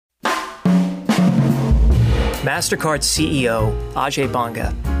MasterCard's CEO, Ajay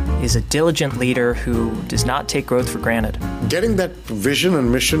Banga, is a diligent leader who does not take growth for granted. Getting that vision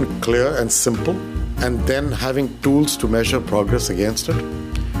and mission clear and simple, and then having tools to measure progress against it,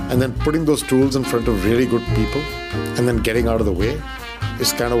 and then putting those tools in front of really good people, and then getting out of the way,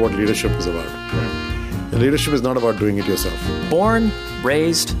 is kind of what leadership is about. And leadership is not about doing it yourself. Born,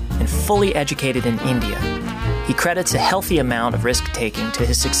 raised, and fully educated in India, he credits a healthy amount of risk-taking to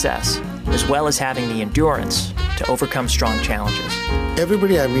his success, as well as having the endurance to overcome strong challenges.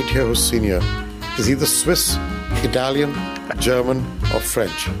 Everybody I meet here who's senior is either Swiss, Italian, German, or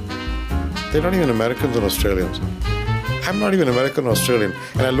French. They're not even Americans or Australians. I'm not even American or Australian,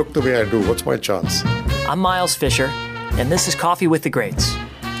 and I look the way I do. What's my chance? I'm Miles Fisher, and this is Coffee with the Greats,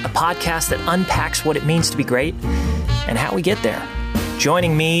 a podcast that unpacks what it means to be great and how we get there.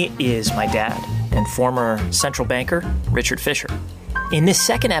 Joining me is my dad and former central banker, Richard Fisher. In this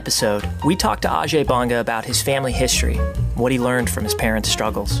second episode, we talked to Ajay Banga about his family history, what he learned from his parents'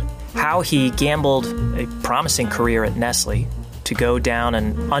 struggles, how he gambled a promising career at Nestle to go down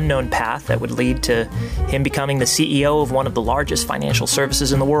an unknown path that would lead to him becoming the CEO of one of the largest financial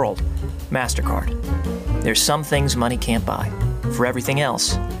services in the world, MasterCard. There's some things money can't buy. For everything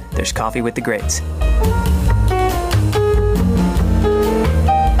else, there's Coffee with the Greats.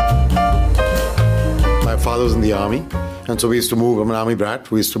 My father was in the army, and so we used to move. I'm an army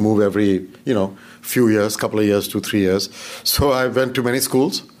brat. We used to move every, few years, couple of years, 2-3 years. So I went to many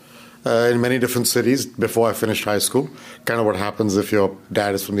schools in many different cities before I finished high school. Kind of what happens if your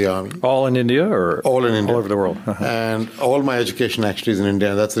dad is from the army. All in India or? All in India. All over the world. Uh-huh. And all my education actually is in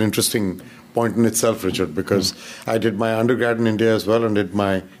India. That's an interesting point in itself, Richard, because I did my undergrad in India as well and did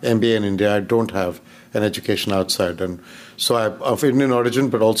my MBA in India. I don't have an education outside. And so I'm of Indian origin,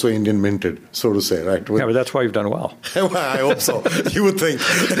 but also Indian minted, so to say, right? Yeah, but that's why you've done well. I hope so. You would think.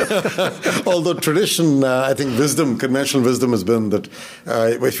 Although tradition, I think conventional wisdom has been that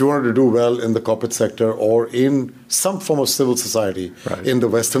if you wanted to do well in the corporate sector or in some form of civil society in the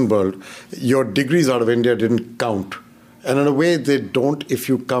Western world, your degrees out of India didn't count. And in a way, they don't if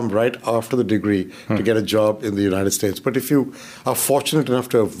you come right after the degree to get a job in the United States. But if you are fortunate enough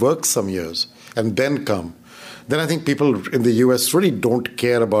to have worked some years and then come, then I think people in the U.S. really don't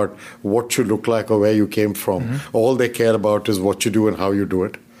care about what you look like or where you came from. Mm-hmm. All they care about is what you do and how you do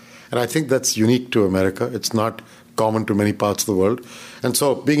it. And I think that's unique to America. It's not common to many parts of the world. And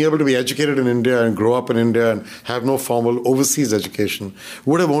so being able to be educated in India and grow up in India and have no formal overseas education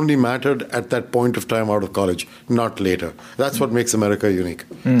would have only mattered at that point of time out of college, not later. That's what makes America unique.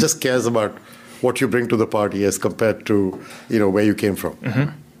 Just cares about what you bring to the party as compared to, where you came from.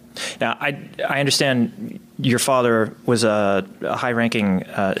 Mm-hmm. Now, I understand your father was a high-ranking,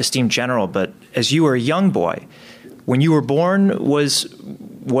 esteemed general, but as you were a young boy, when you were born, was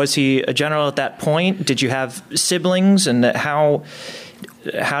he a general at that point? Did you have siblings, and how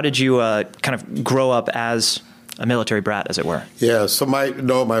did you kind of grow up as a military brat, as it were? Yeah, so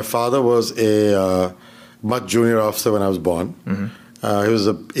my father was a much junior officer when I was born. Mm-hmm. He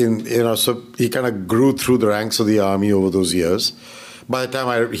was so he kind of grew through the ranks of the army over those years. By the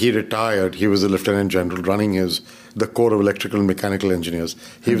time he retired, he was a lieutenant general running the Corps of Electrical and Mechanical Engineers.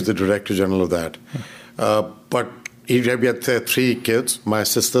 He was the director general of that. But he had 3 kids. My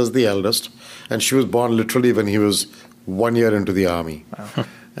sister's the eldest, and she was born literally when he was 1 year into the army. Wow.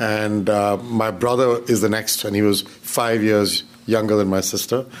 And my brother is the next, and he was 5 years younger than my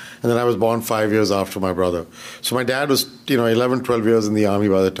sister. And then I was born 5 years after my brother. So my dad was, 11, 12 years in the army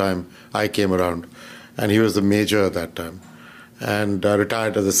by the time I came around. And he was the major at that time. And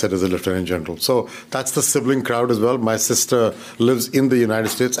retired, as I said, as a lieutenant general. So that's the sibling crowd as well. My sister lives in the United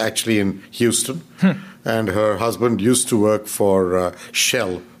States, actually in Houston. And her husband used to work for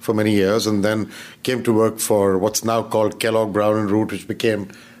Shell for many years and then came to work for what's now called Kellogg Brown & Root, which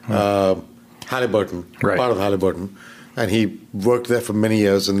became Halliburton, part of Halliburton. And he worked there for many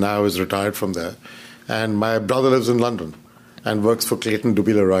years and now is retired from there. And my brother lives in London and works for Clayton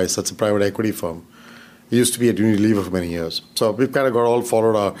Dubilier Rice. That's a private equity firm. He used to be at Unilever for many years. So we've kind of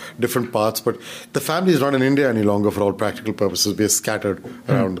followed our different paths. But the family is not in India any longer for all practical purposes. We are scattered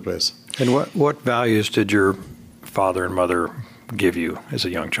around the place. And what values did your father and mother give you as a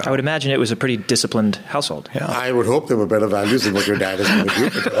young child? I would imagine it was a pretty disciplined household. Yeah. I would hope there were better values than what your dad is going to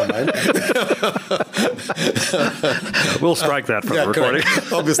give you. We'll strike that from the recording.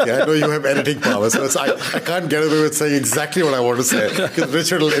 Correct. Obviously, I know you have editing power, so I can't get away with saying exactly what I want to say because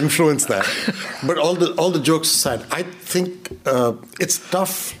Richard will influence that. But all the jokes aside, I think it's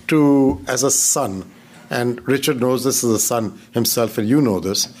tough to, as a son, and Richard knows this as a son himself, and you know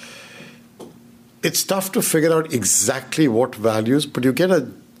this, it's tough to figure out exactly what values, but you get a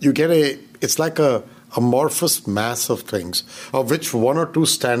it's like a amorphous mass of things, of which one or two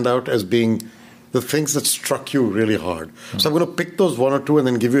stand out as being the things that struck you really hard. So I'm going to pick those one or two and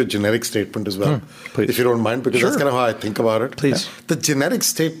then give you a generic statement as well, if you don't mind, because that's kind of how I think about it. Please. The generic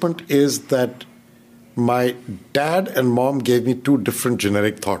statement is that my dad and mom gave me two different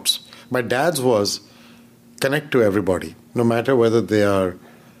generic thoughts. My dad's was connect to everybody, no matter whether they are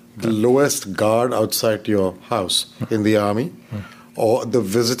the lowest guard outside your house in the army or the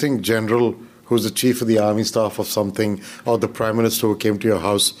visiting general who's the chief of the army staff of something, or the prime minister who came to your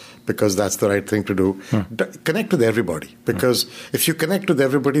house because that's the right thing to do. Connect with everybody, because if you connect with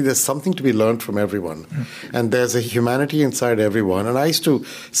everybody, there's something to be learned from everyone. And there's a humanity inside everyone. And I used to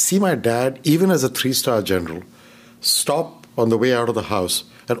see my dad, even as a 3-star general, stop on the way out of the house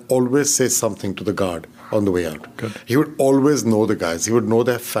and always say something to the guard on the way out. Good. He would always know the guys. He would know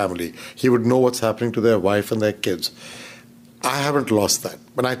their family. He would know what's happening to their wife and their kids. I haven't lost that.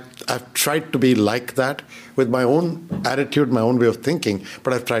 But I've tried to be like that with my own attitude, my own way of thinking,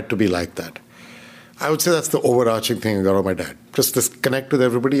 but I've tried to be like that. I would say that's the overarching thing I got of my dad. Just this connect with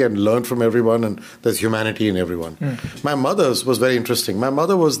everybody and learn from everyone, and there's humanity in everyone. My mother's was very interesting. My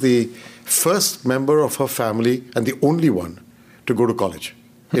mother was the first member of her family and the only one to go to college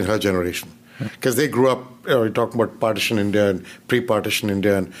in her generation. Because they grew up, you're talking about partition India and pre-partition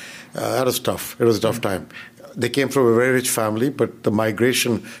India, and that was tough. It was a tough time. They came from a very rich family, but the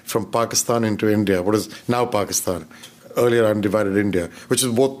migration from Pakistan into India, what is now Pakistan, earlier undivided India, which is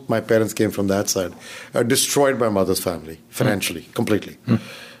both my parents came from that side, destroyed my mother's family financially, completely.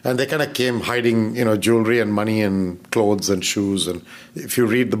 And they kind of came hiding, jewelry and money and clothes and shoes. And if you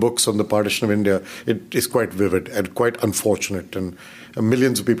read the books on the partition of India, it is quite vivid and quite unfortunate. And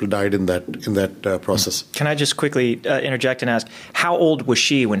millions of people died in that process. Can I just quickly interject and ask, how old was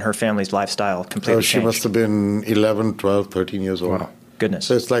she when her family's lifestyle completely She changed? must have been 11, 12, 13 years old. Wow. Goodness.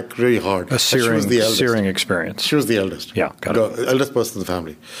 So it's like really hard. A She was the eldest. searing experience. She was the eldest. Yeah, got it. The eldest person in the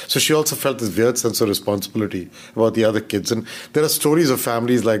family. So she also felt this weird sense of responsibility about the other kids. And there are stories of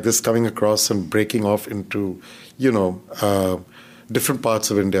families like this coming across and breaking off into, different parts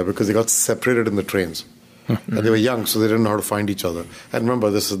of India because they got separated in the trains. And they were young, so they didn't know how to find each other. And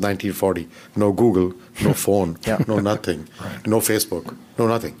remember, this is 1940. No Google, no phone, no nothing, no Facebook, no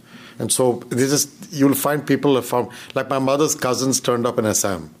nothing. And so you'll find people have found, like my mother's cousins turned up in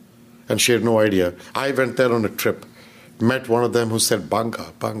Assam, and she had no idea. I went there on a trip, met one of them who said,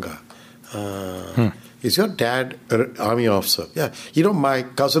 Banga, is your dad an army officer? Yeah. My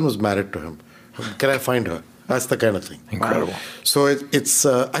cousin was married to him. Can I find her? That's the kind of thing. Incredible. So it's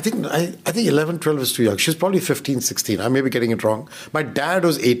I think 11, 12 is too young. She's probably 15, 16. I may be getting it wrong. My dad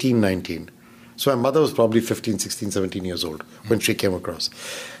was 18, 19. So my mother was probably 15, 16, 17 years old when she came across.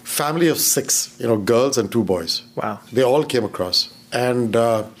 Family of 6, girls and 2 boys. Wow. They all came across. And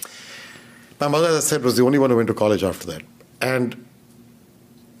my mother, as I said, was the only one who went to college after that. And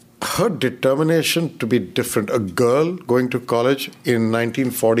her determination to be different, a girl going to college in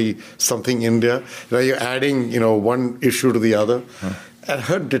 1940-something India, you're adding, one issue to the other. And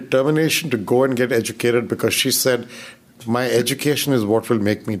her determination to go and get educated because she said, my education is what will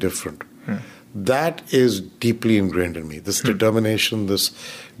make me different. That is deeply ingrained in me, this determination, this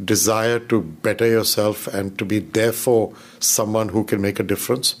desire to better yourself and to be therefore someone who can make a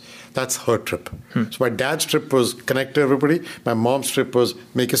difference. That's her trip. So my dad's trip was connect to everybody. My mom's trip was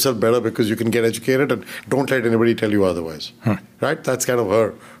make yourself better because you can get educated and don't let anybody tell you otherwise. Right? That's kind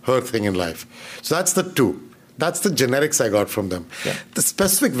of her thing in life. So that's the two. That's the generics I got from them. Yeah. The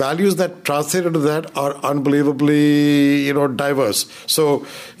specific values that translated to that are unbelievably, diverse. So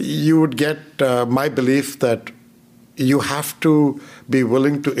you would get my belief that you have to be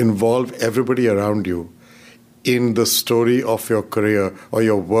willing to involve everybody around you in the story of your career or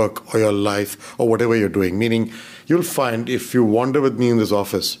your work or your life or whatever you're doing. Meaning, you'll find if you wander with me in this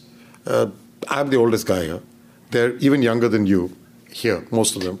office, I'm the oldest guy here. They're even younger than you. Here,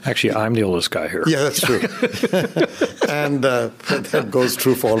 most of them. Actually, I'm the oldest guy here. Yeah, that's true. And that goes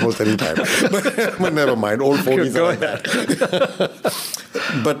true for almost any time. But never mind, old fogies are like that.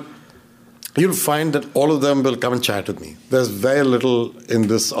 But you'll find that all of them will come and chat with me. There's very little in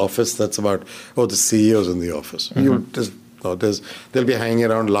this office that's about, the CEO's in the office. They'll be hanging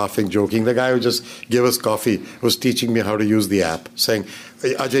around laughing, joking. The guy who just gave us coffee was teaching me how to use the app, saying,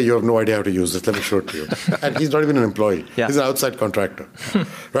 Ajay, you have no idea how to use this. Let me show it to you. And he's not even an employee. Yeah. He's an outside contractor.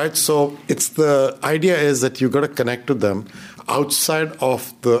 Right? So the idea is that you've got to connect to them outside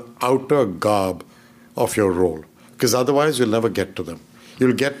of the outer garb of your role. Because otherwise you'll never get to them.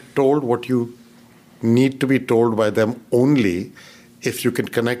 You'll get told what you need to be told by them only if you can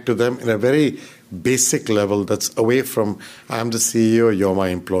connect to them in a very basic level that's away from I'm the CEO, you're my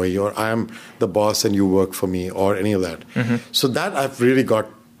employee, or I'm the boss and you work for me, or any of that. So that I've really got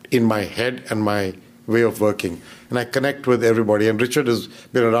in my head and my way of working. And I connect with everybody. And Richard has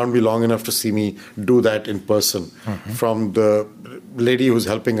been around me long enough to see me do that in person, from the lady who's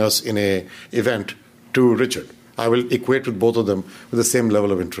helping us in a event to Richard. I will equate with both of them with the same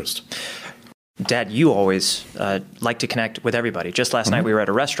level of interest. Dad, you always like to connect with everybody. Just last night we were at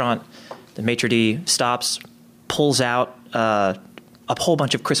a restaurant. The maitre d' stops, pulls out a whole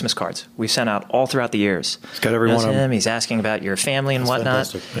bunch of Christmas cards we've sent out all throughout the years. He's got every one of them. He's asking about your family and whatnot.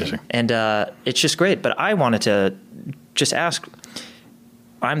 Fantastic. And it's just great. But I wanted to just ask,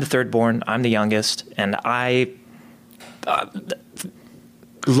 I'm the third born, I'm the youngest, and I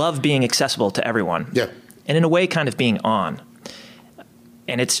love being accessible to everyone. Yeah. And in a way, kind of being on.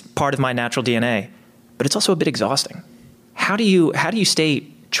 And it's part of my natural DNA, but it's also a bit exhausting. How do you stay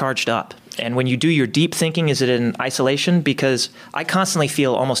charged up? And when you do your deep thinking, is it in isolation? Because I constantly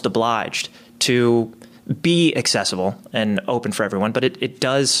feel almost obliged to be accessible and open for everyone, but it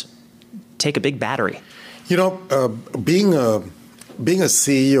does take a big battery. You know, being a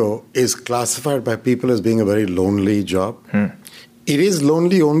CEO is classified by people as being a very lonely job. It is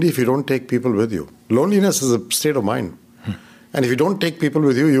lonely only if you don't take people with you. Loneliness is a state of mind. And if you don't take people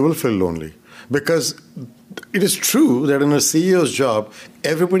with you, you will feel lonely. Because it is true that in a CEO's job,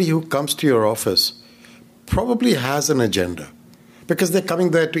 everybody who comes to your office probably has an agenda. Because they're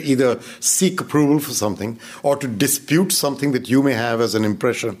coming there to either seek approval for something, or to dispute something that you may have as an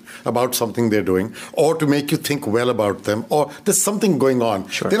impression about something they're doing, or to make you think well about them, or there's something going on.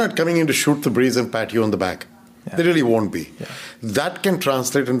 Sure. They're not coming in to shoot the breeze and pat you on the back. Yeah. They really won't be. Yeah. That can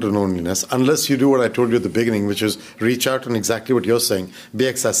translate into loneliness unless you do what I told you at the beginning, which is reach out and exactly what you're saying, be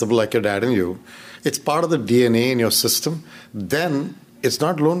accessible like your dad and you. It's part of the DNA in your system. Then it's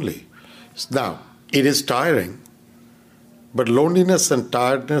not lonely. Now, it is tiring, but loneliness and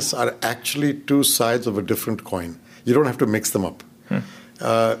tiredness are actually two sides of a different coin. You don't have to mix them up.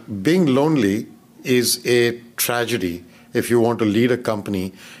 Being lonely is a tragedy if you want to lead a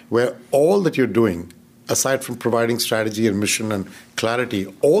company where all that you're doing, aside from providing strategy and mission and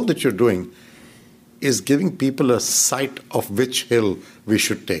clarity, all that you're doing is giving people a sight of which hill we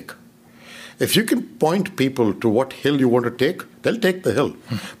should take. If you can point people to what hill you want to take, they'll take the hill.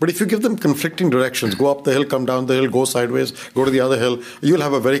 But if you give them conflicting directions, go up the hill, come down the hill, go sideways, go to the other hill, you'll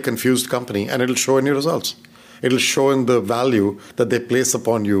have a very confused company, and it'll show in your results. It'll show in the value that they place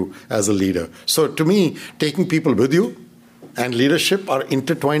upon you as a leader. So to me, taking people with you and leadership are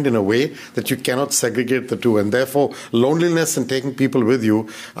intertwined in a way that you cannot segregate the two. And therefore, loneliness and taking people with you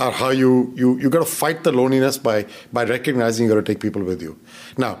are how you got to fight the loneliness by recognizing you got to take people with you.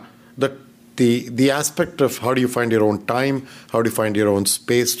 Now, the aspect of how do you find your own time, how do you find your own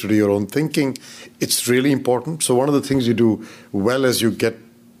space to do your own thinking, it's really important. So one of the things you do well as you get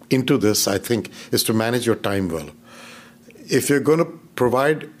into this, I think, is to manage your time well. If you're going to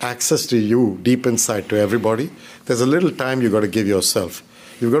provide access to you deep inside to everybody, there's a little time you've got to give yourself.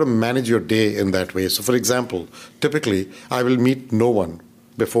 You've got to manage your day in that way. So, for example, typically, I will meet no one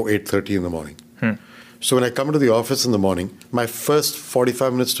before 8:30 in the morning. So when I come into the office in the morning, my first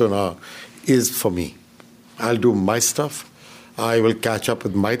 45 minutes to an hour is for me. I'll do my stuff. I will catch up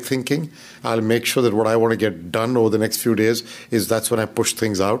with my thinking. I'll make sure that what I want to get done over the next few days is that's when I push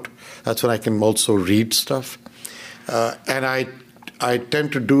things out. That's when I can also read stuff. And I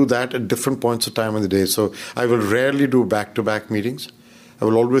tend to do that at different points of time in the day. So I will rarely do back-to-back meetings. I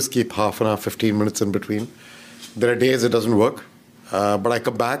will always keep half an hour, 15 minutes in between. There are days it doesn't work. But I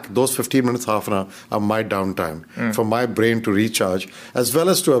come back, those 15 minutes, half an hour are my downtime for my brain to recharge, as well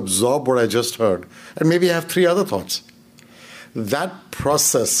as to absorb what I just heard. And maybe I have 3 other thoughts. That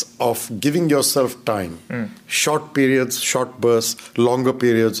process of giving yourself time, short periods, short bursts, longer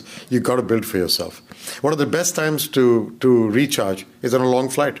periods, you've got to build for yourself. One of the best times to recharge is on a long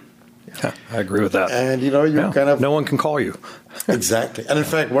flight. Yeah, I agree with that. And, you kind of... No one can call you. Exactly. And in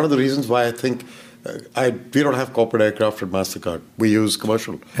fact, one of the reasons why I think we don't have corporate aircraft at MasterCard. We use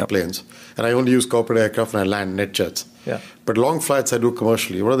commercial planes. And I only use corporate aircraft when I land net jets. Yeah. But long flights I do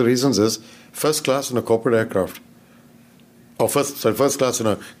commercially. One of the reasons is first class in a corporate aircraft, or first class in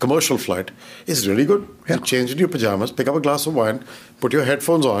a commercial flight is really good. Yeah. You change into your pajamas, pick up a glass of wine, put your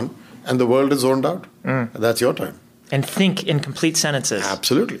headphones on, and the world is zoned out. That's your time. And think in complete sentences.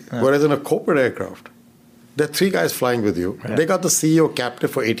 Absolutely. Whereas in a corporate aircraft, there are 3 guys flying with you. Yeah. They got the CEO captive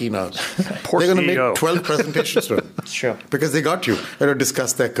for 18 hours. Poor They're going to CEO. make 12 presentations to him. That's true. Because they got you. They're going to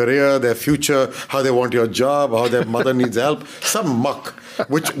discuss their career, their future, how they want your job, how their mother needs help. Some muck,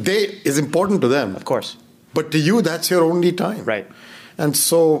 which is important to them. Of course. But to you, that's your only time. Right. And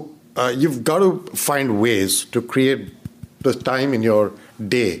so you've got to find ways to create the time in your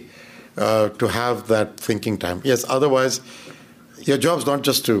day to have that thinking time. Yes, otherwise, your job's not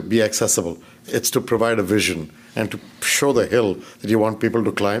just to be accessible. It's to provide a vision and to show the hill that you want people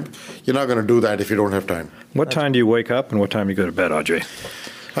to climb. You're not going to do that if you don't have time. What time do you wake up and what time do you go to bed, Ajay?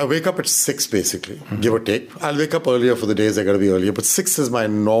 I wake up at 6, basically, give or take. I'll wake up earlier for the days I got to be earlier, but 6 is my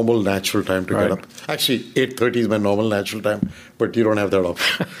normal, natural time to get up. Actually, 8:30 is my normal, natural time, but you don't have that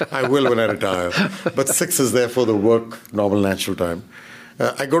option. I will when I retire. But 6 is therefore the work, normal, natural time.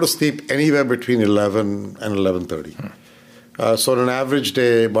 I go to sleep anywhere between 11 and 11:30. So on an average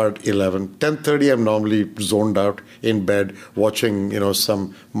day, about 11. 10:30, I'm normally zoned out in bed watching,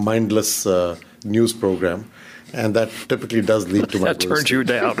 some mindless news program. And that typically does lead to my That turns you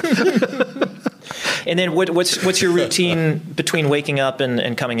down. And then what's your routine between waking up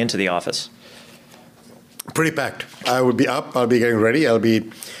and coming into the office? Pretty packed. I would be up. I'll be getting ready. I'll be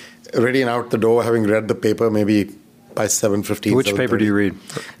ready and out the door, having read the paper maybe by 7:15. Which paper do you read?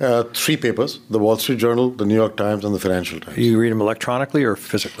 3 papers: the Wall Street Journal, the New York Times, and the Financial Times. You read them electronically or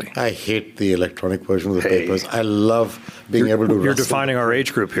physically? I hate the electronic version of the papers. I love being able to. You're defining our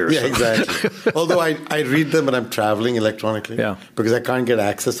age group here. Yeah, so. exactly. Although I read them when I'm traveling electronically, because I can't get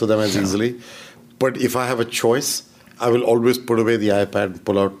access to them as easily. But if I have a choice, I will always put away the iPad and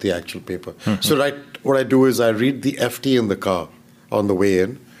pull out the actual paper. Mm-hmm. So what I do is I read the FT in the car on the way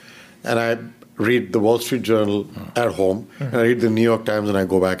in, and I read the Wall Street Journal at home, and I read the New York Times, and I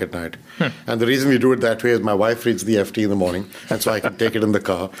go back at night. And the reason we do it that way is my wife reads the FT in the morning, and so I can take it in the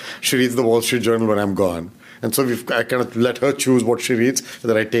car. She reads the Wall Street Journal when I'm gone. And so I kind of let her choose what she reads, and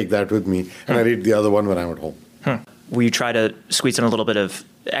then I take that with me, and I read the other one when I'm at home. Will you try to squeeze in a little bit of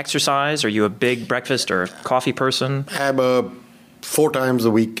exercise? Are you a big breakfast or coffee person? I'm a 4 times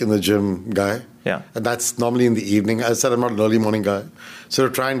a week in the gym guy. Yeah. And that's normally in the evening. I said I'm not an early morning guy. So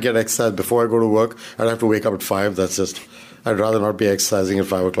to try and get exercise before I go to work, I'd have to wake up at 5. I'd rather not be exercising at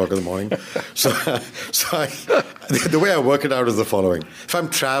 5 o'clock in the morning. The way I work it out is the following. If I'm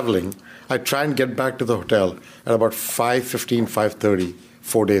traveling, I try and get back to the hotel at about 5:15, 5:30,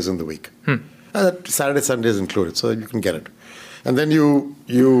 4 days in the week. Saturday, Sunday is included, so you can get it. And then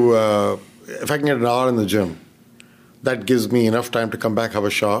if I can get an hour in the gym, that gives me enough time to come back, have a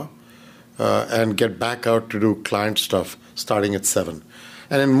shower, and get back out to do client stuff starting at 7.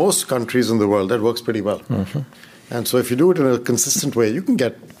 And in most countries in the world, that works pretty well. Mm-hmm. And so if you do it in a consistent way, you can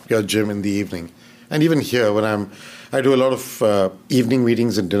get your gym in the evening. And even here, when I do a lot of evening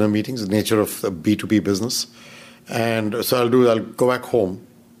meetings and dinner meetings, the nature of the B2B business. And so I'll go back home,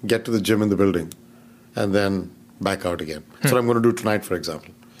 get to the gym in the building, and then back out again. That's what I'm going to do tonight, for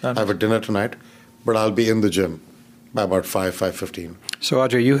example. I have a dinner tonight, but I'll be in the gym by about 5:15. So,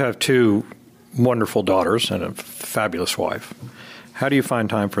 Ajay, you have 2 wonderful daughters and a fabulous wife. How do you find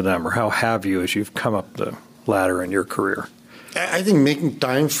time for them, or how have you as you've come up the ladder in your career? I think making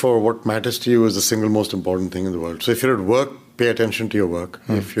time for what matters to you is the single most important thing in the world. So if you're at work, pay attention to your work.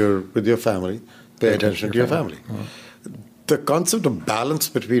 If you're with your family, pay attention to your family. The concept of balance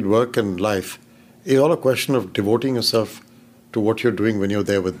between work and life is all a question of devoting yourself to what you're doing when you're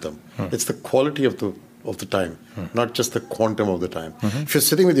there with them. It's the quality of the time, not just the quantum of the time. If you're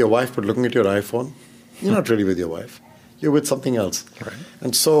sitting with your wife but looking at your iPhone, you're not really with your wife. You're with something else. Right.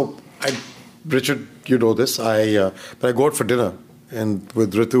 And so, Richard, you know this, but I go out for dinner and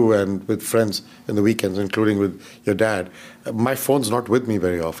with Ritu and with friends in the weekends, including with your dad. My phone's not with me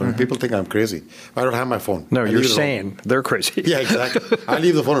very often. People think I'm crazy. I don't have my phone. No, you're saying they're crazy. Yeah, exactly. I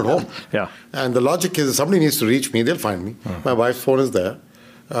leave the phone at home. Yeah. And the logic is if somebody needs to reach me, they'll find me. My wife's phone is there.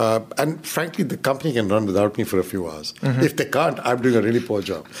 And frankly, the company can run without me for a few hours. If they can't, I'm doing a really poor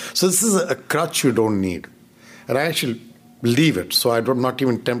job. So this is a crutch you don't need. And I actually leave it, so I'm not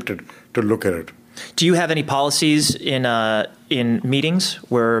even tempted to look at it. Do you have any policies in meetings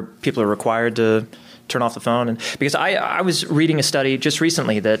where people are required to turn off the phone? And because I was reading a study just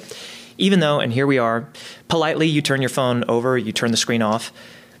recently that even though, and here we are, politely you turn your phone over, you turn the screen off,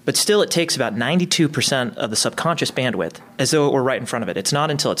 but still it takes about 92% of the subconscious bandwidth as though it were right in front of it. It's not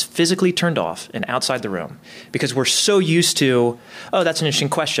until it's physically turned off and outside the room because we're so used to, oh, that's an interesting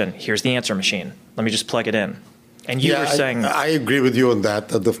question. Here's the answer machine. Let me just plug it in. And you were saying... I agree with you on that.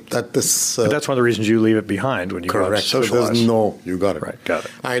 But that's one of the reasons you leave it behind when you go out to socialize. You got it. Right, got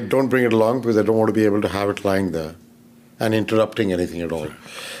it. I don't bring it along because I don't want to be able to have it lying there and interrupting anything at all.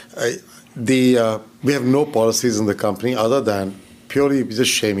 We have no policies in the company other than purely we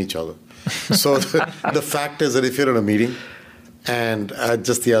just shame each other. So the fact is that if you're in a meeting, and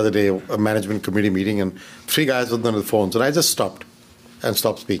just the other day, a management committee meeting, and 3 guys were on the phones, and I just stopped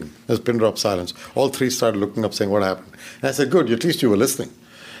speaking. There's pin drop silence. All 3 started looking up saying, what happened? And I said, good, at least you were listening.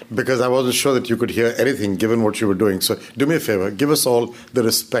 because I wasn't sure that you could hear anything given what you were doing. So do me a favor, give us all the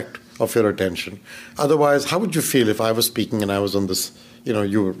respect of your attention. Otherwise, how would you feel if I was speaking and I was on this, you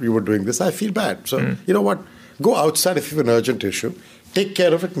were doing this? I feel bad. So you know what? Go outside if you have an urgent issue. Take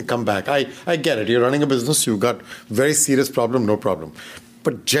care of it and come back. I get it. You're running a business. You've got very serious problem, no problem.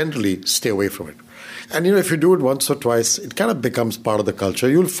 But generally, stay away from it. And, if you do it once or twice, it kind of becomes part of the culture.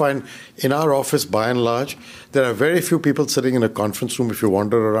 You'll find in our office, by and large, there are very few people sitting in a conference room, if you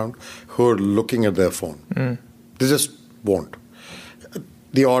wander around, who are looking at their phone. They just won't.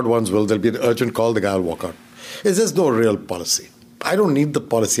 The odd ones will. There'll be an urgent call, the guy will walk out. It's just no real policy. I don't need the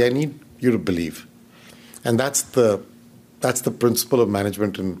policy. I need you to believe. And that's the principle of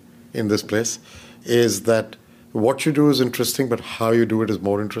management in this place, is that what you do is interesting, but how you do it is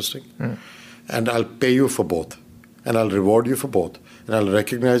more interesting. And I'll pay you for both. And I'll reward you for both. And I'll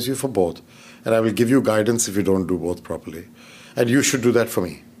recognize you for both. And I will give you guidance if you don't do both properly. And you should do that for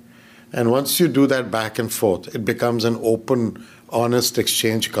me. And once you do that back and forth, it becomes an open, honest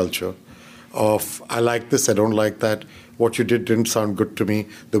exchange culture of, I like this, I don't like that. What you didn't sound good to me.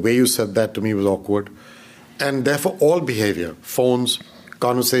 The way you said that to me was awkward. And therefore, all behavior, phones,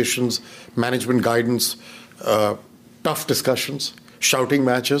 conversations, management guidance, tough discussions, shouting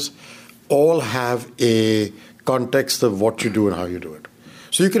matches, all have a context of what you do and how you do it.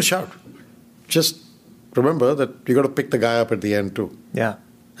 So you can shout. Just remember that you got to pick the guy up at the end too. Yeah.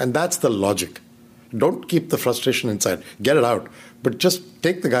 And that's the logic. Don't keep the frustration inside. Get it out. But just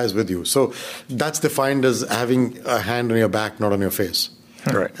take the guys with you. So that's defined as having a hand on your back, not on your face.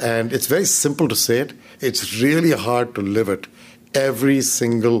 Right. And it's very simple to say it. It's really hard to live it. Every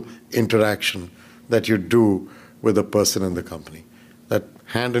single interaction that you do with a person in the company. That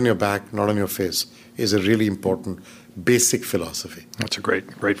hand on your back, not on your face, is a really important basic philosophy. That's a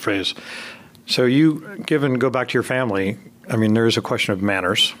great phrase. So go back to your family, there is a question of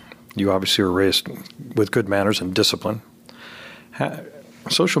manners. You obviously were raised with good manners and discipline.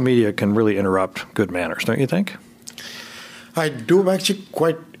 Social media can really interrupt good manners, don't you think? I do actually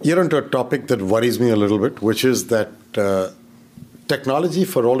you're into a topic that worries me a little bit, which is that technology,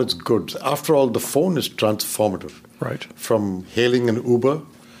 for all its goods, after all, the phone is transformative. Right. From hailing an Uber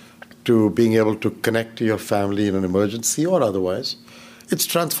to being able to connect to your family in an emergency or otherwise. It's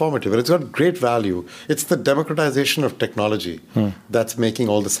transformative and it's got great value. It's the democratization of technology that's making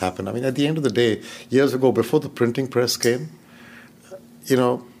all this happen. At the end of the day, years ago, before the printing press came,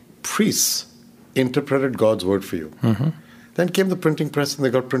 priests interpreted God's word for you. Then came the printing press and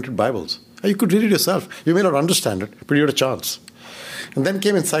they got printed Bibles. You could read it yourself. You may not understand it, but you had a chance. And then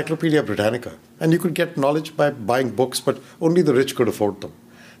came Encyclopedia Britannica. And you could get knowledge by buying books, but only the rich could afford them.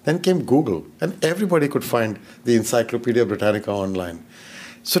 Then came Google, and everybody could find the Encyclopedia Britannica online.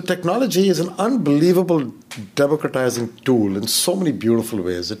 So technology is an unbelievable democratizing tool in so many beautiful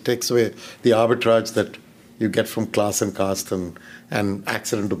ways. It takes away the arbitrage that you get from class and caste and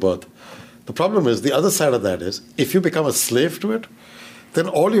accident to birth. The problem is, the other side of that is, if you become a slave to it, then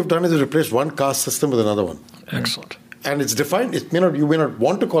all you've done is replace one caste system with another one. Excellent. And it's defined. You may not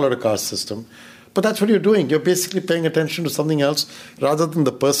want to call it a caste system, but that's what you're doing. You're basically paying attention to something else rather than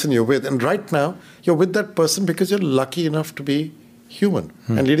the person you're with. And right now, you're with that person because you're lucky enough to be human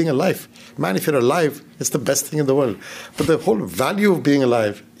and leading a life. Man, if you're alive, it's the best thing in the world. But the whole value of being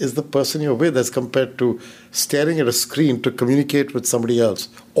alive is the person you're with as compared to staring at a screen to communicate with somebody else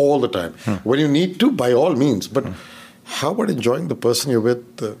all the time. When you need to, by all means. But how about enjoying the person you're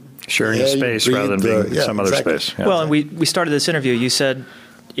with? Sharing a space rather than being some other space. Yeah. Well, and we started this interview. You said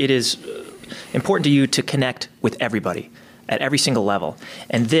it is important to you to connect with everybody at every single level.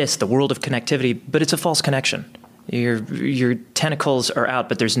 And the world of connectivity, but it's a false connection. Your tentacles are out,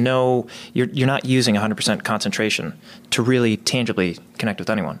 but you're not using 100% concentration to really tangibly connect with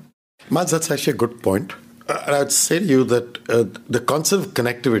anyone. Maz, that's actually a good point. And I'd say to you that the concept of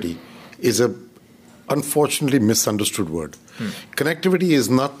connectivity is a unfortunately misunderstood word. Connectivity is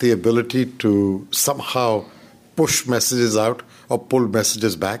not the ability to somehow push messages out or pull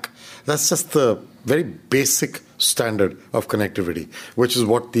messages back. That's just the very basic standard of connectivity, which is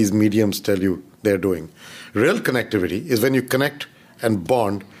what these mediums tell you they're doing. Real connectivity is when you connect and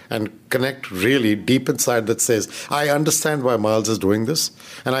bond and connect really deep inside that says, I understand why Miles is doing this,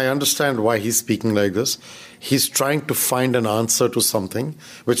 and I understand why he's speaking like this. He's trying to find an answer to something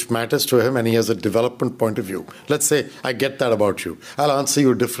which matters to him, and he has a development point of view. Let's say, I get that about you. I'll answer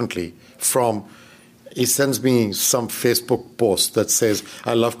you differently from, he sends me some Facebook post that says,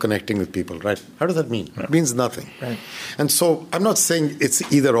 I love connecting with people, right? How does that mean? It means nothing. Right. And so I'm not saying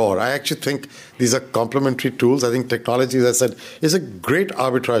it's either or. I actually think these are complementary tools. I think technology, as I said, is a great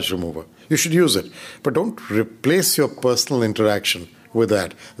arbitrage remover. You should use it. But don't replace your personal interaction with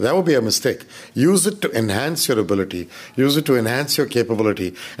that. That would be a mistake. Use it to enhance your ability. Use it to enhance your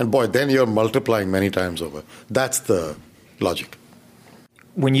capability. And boy, then you're multiplying many times over. That's the logic.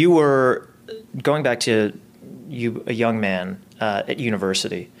 When you were going back to you, a young man at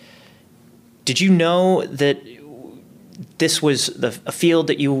university, did you know that this was a field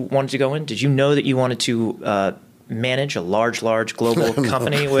that you wanted to go in? Did you know that you wanted to manage a large global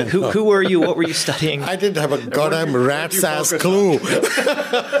company? Who were you? What were you studying? I didn't have a goddamn rat's ass clue.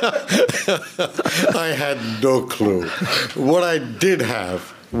 I had no clue. What I did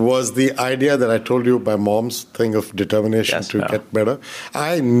have was the idea that I told you, my mom's thing of determination to get better.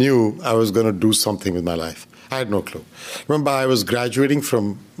 I knew I was going to do something with my life. I had no clue. Remember, I was graduating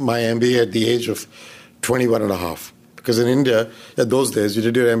from my MBA at the age of 21 and a half. Because in India, at those days, you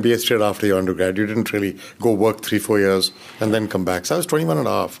did your MBA straight after your undergrad. You didn't really go work 3-4 years and then come back. So I was 21 and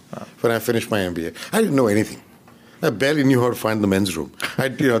a half when I finished my MBA. I didn't know anything. I barely knew how to find the men's room.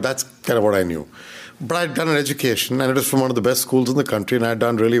 That's kind of what I knew. But I'd done an education, and it was from one of the best schools in the country, and I'd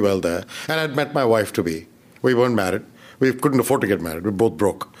done really well there. And I'd met my wife-to-be. We weren't married. We couldn't afford to get married. We both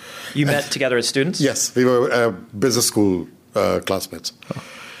broke. You met together as students? Yes. We were business school classmates. Oh.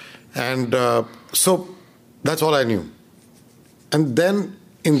 And so that's all I knew. And then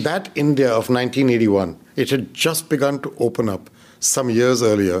in that India of 1981, it had just begun to open up some years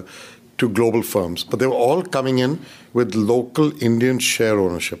earlier to global firms. But they were all coming in with local Indian share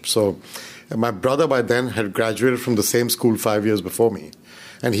ownership. So my brother by then had graduated from the same school 5 years before me.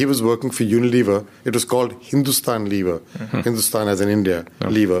 And he was working for Unilever. It was called Hindustan Lever. Mm-hmm. Hindustan as in India,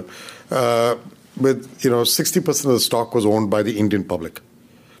 Lever. With 60% of the stock was owned by the Indian public.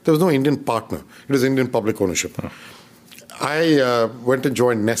 There was no Indian partner. It was Indian public ownership. Oh. I went and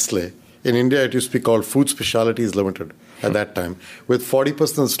joined Nestle. In India, it used to be called Food Specialities Limited at that time, with 40%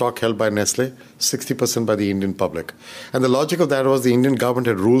 of the stock held by Nestle, 60% by the Indian public. And the logic of that was the Indian government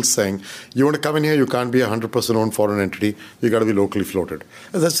had rules saying, you want to come in here, you can't be a 100% owned foreign entity, you got to be locally floated.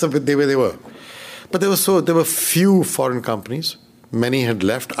 And that's the way they were. But there were few foreign companies. Many had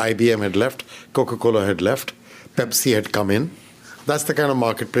left. IBM had left. Coca-Cola had left. Pepsi had come in. That's the kind of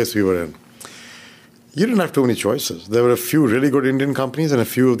marketplace we were in. You didn't have too many choices. There were a few really good Indian companies and a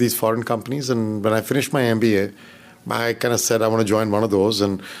few of these foreign companies. And when I finished my MBA, I kind of said I want to join one of those.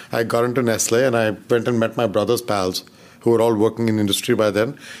 And I got into Nestle and I went and met my brother's pals who were all working in industry by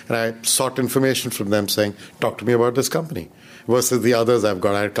then. And I sought information from them saying, talk to me about this company. Versus the others I've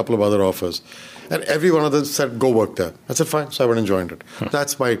got. I had a couple of other offers. And every one of them said, go work there. I said, fine. So I went and joined it.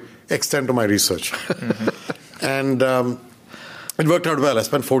 That's my extent of my research. And it worked out well. I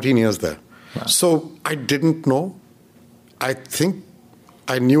spent 14 years there. Wow. So I didn't know. I think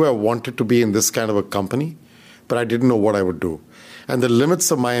I knew I wanted to be in this kind of a company, but I didn't know what I would do. And the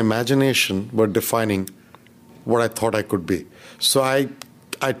limits of my imagination were defining what I thought I could be. So I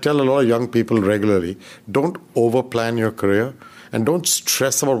tell a lot of young people regularly, don't overplan your career and don't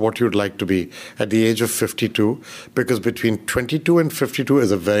stress about what you'd like to be at the age of 52, because between 22 and 52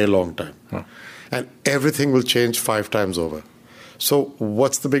 is a very long time. Huh. And everything will change 5 times over. So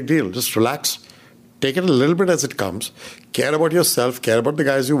what's the big deal? Just relax. Take it a little bit as it comes. Care about yourself. Care about the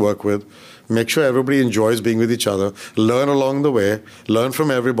guys you work with. Make sure everybody enjoys being with each other. Learn along the way. Learn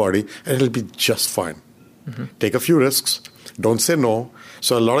from everybody. And it'll be just fine. Mm-hmm. Take a few risks. Don't say no.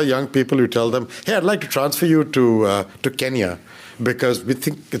 So a lot of young people, you tell them, hey, I'd like to transfer you to Kenya because we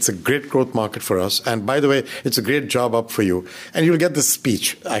think it's a great growth market for us. And by the way, it's a great job up for you. And you'll get this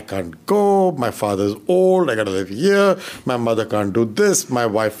speech. I can't go. My father's old. I got to live here. My mother can't do this. My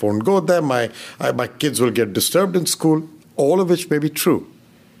wife won't go there. My kids will get disturbed in school. All of which may be true.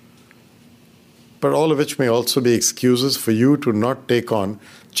 But all of which may also be excuses for you to not take on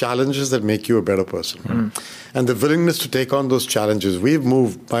challenges that make you a better person. Mm. And the willingness to take on those challenges. We've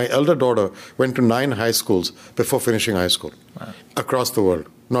moved. My elder daughter went to 9 high schools before finishing high school. Wow. Across the world,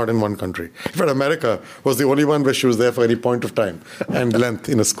 not in one country. In fact, America was the only one where she was there for any point of time and length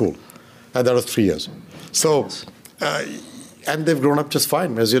in a school. And that was 3 years. So, and they've grown up just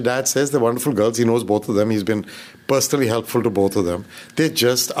fine. As your dad says, they're wonderful girls. He knows both of them. He's been personally helpful to both of them. They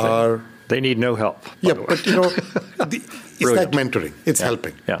just are... They need no help. Yeah, but it's like mentoring. It's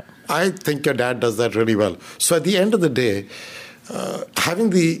helping. Yeah. I think your dad does that really well. So at the end of the day,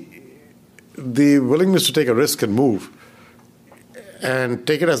 having the willingness to take a risk and move and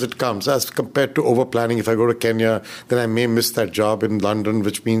take it as it comes, as compared to over-planning. If I go to Kenya, then I may miss that job in London,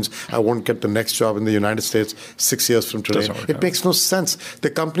 which means I won't get the next job in the United States 6 years from today. It makes no sense. The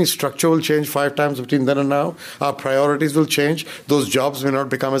company structure will change 5 times between then and now. Our priorities will change. Those jobs may not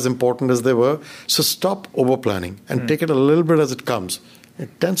become as important as they were. So stop over-planning and take it a little bit as it comes.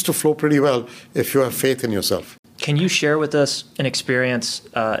 It tends to flow pretty well if you have faith in yourself. Can you share with us an experience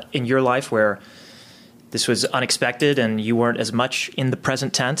in your life where this was unexpected and you weren't as much in the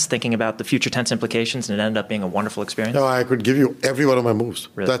present tense, thinking about the future tense implications, and it ended up being a wonderful experience? No, I could give you every one of my moves.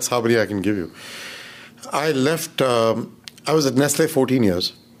 Really? That's how many I can give you. I left, I was at Nestle 14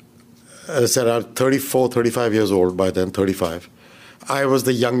 years. As I said, I was 34, 35 years old by then, 35. I was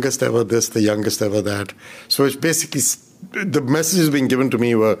the youngest ever this, the youngest ever that. So it's basically, the messages being given to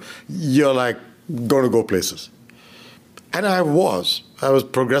me were, you're like going to go places. And I was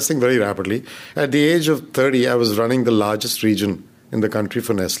progressing very rapidly. At the age of 30, I was running the largest region in the country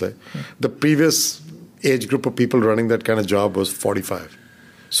for Nestle. The previous age group of people running that kind of job was 45.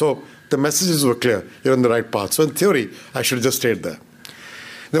 So the messages were clear. You're on the right path. So in theory, I should have just stayed there.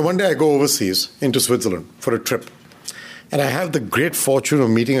 Then one day I go overseas into Switzerland for a trip. And I have the great fortune of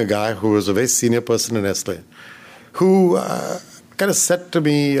meeting a guy who was a very senior person in Nestle, who kind of said to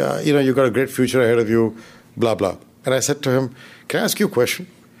me, you've got a great future ahead of you, blah, blah. And I said to him, can I ask you a question?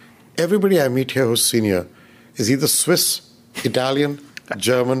 Everybody I meet here who's senior is either Swiss, Italian,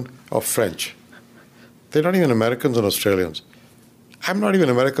 German, or French. They're not even Americans or Australians. I'm not even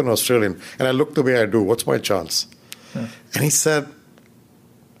American or Australian, and I look the way I do. What's my chance? And he said,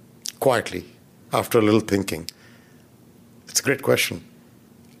 quietly, after a little thinking, it's a great question.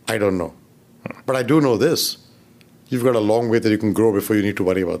 I don't know. But I do know this. You've got a long way that you can grow before you need to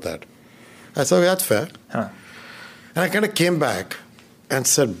worry about that. I said, that's fair. And I kind of came back and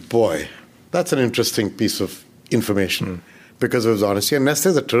said, boy, that's an interesting piece of information because of his honesty. And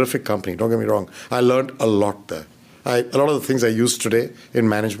Nestle is a terrific company, don't get me wrong. I learned a lot there. A lot of the things I use today in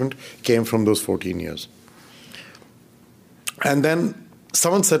management came from those 14 years. And then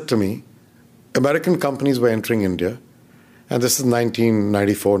someone said to me, American companies were entering India, and this is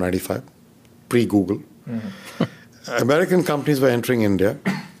 1994, 95, pre-Google. American companies were entering India,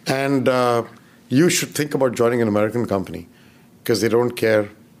 and you should think about joining an American company because they don't care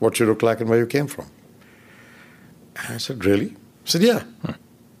what you look like and where you came from. And I said, really? I said, yeah.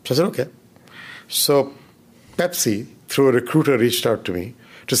 So I said, okay. So Pepsi, through a recruiter, reached out to me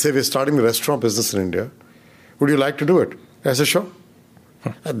to say, we're starting the restaurant business in India. Would you like to do it? I said, sure.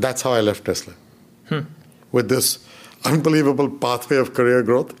 And that's how I left Nestle. With this unbelievable pathway of career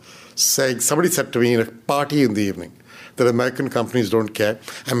growth, somebody said to me in a party in the evening that American companies don't care.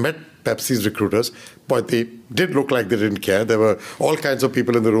 I met Pepsi's recruiters, but they did look like they didn't care. There were all kinds of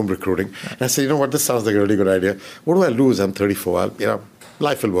people in the room recruiting. And I said, you know what, this sounds like a really good idea. What do I lose? I'm 34.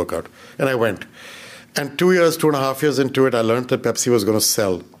 Life will work out. And I went. And 2.5 years into it, I learned that Pepsi was going to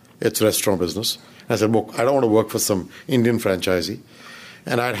sell its restaurant business. I said, look, I don't want to work for some Indian franchisee.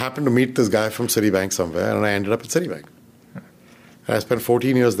 And I'd happened to meet this guy from Citibank somewhere, and I ended up at Citibank. And I spent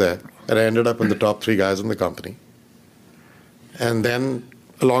 14 years there, and I ended up in the top 3 guys in the company. And then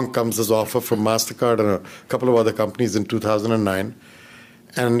along comes this offer from MasterCard and a couple of other companies in 2009.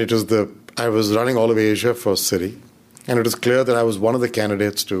 And I was running all of Asia for Citi. And it was clear that I was one of the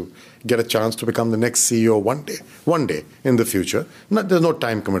candidates to get a chance to become the next CEO one day in the future. There's no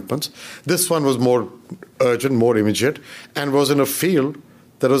time commitments. This one was more urgent, more immediate, and was in a field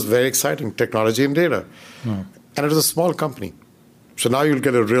that was very exciting, technology and data. And it was a small company. So now you'll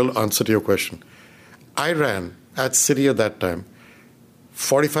get a real answer to your question. I ran at Citi at that time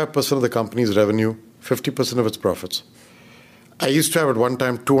 45% of the company's revenue, 50% of its profits. I used to have at one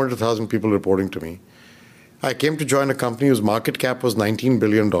time 200,000 people reporting to me. I came to join a company whose market cap was $19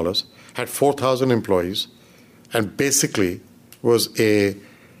 billion, had 4,000 employees, and basically I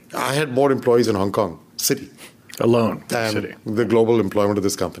had more employees in Hong Kong City alone than the global employment of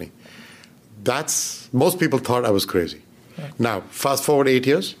this company. Most people thought I was crazy. Now, fast forward 8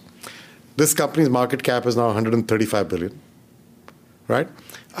 years, this company's market cap is now 135 billion, right?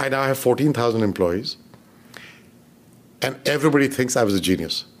 I now have 14,000 employees, and everybody thinks I was a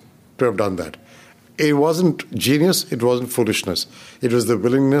genius to have done that. It wasn't genius, it wasn't foolishness. It was the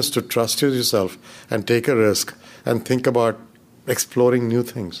willingness to trust yourself and take a risk and think about exploring new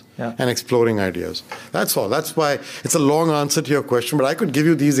things and exploring ideas. That's all. That's why it's a long answer to your question, but I could give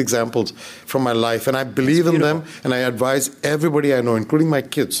you these examples from my life, and I believe in them, and I advise everybody I know, including my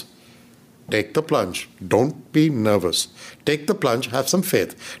kids, take the plunge. Don't be nervous. Take the plunge. Have some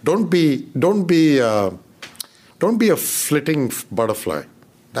faith. Don't be a flitting butterfly.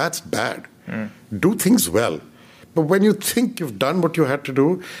 That's bad. Do things well. But when you think you've done what you had to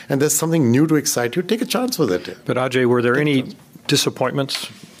do and there's something new to excite you, take a chance with it. But Ajay, were there any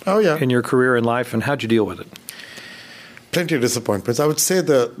disappointments in your career and life, and how'd you deal with it? Plenty of disappointments. I would say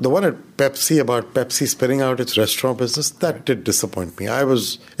the one at Pepsi, about Pepsi spinning out its restaurant business, that did disappoint me. I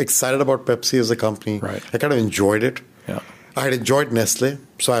was excited about Pepsi as a company. Right. I kind of enjoyed it. Yeah. I had enjoyed Nestle,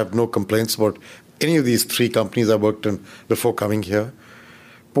 so I have no complaints about any of these three companies I worked in before coming here.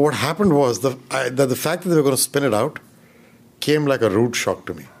 But what happened was the fact that they were going to spin it out came like a rude shock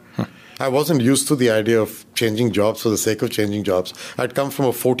to me. I wasn't used to the idea of changing jobs for the sake of changing jobs. I'd come from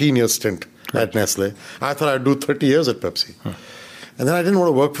a 14-year stint at Nestle. I thought I'd do 30 years at Pepsi. And then I didn't want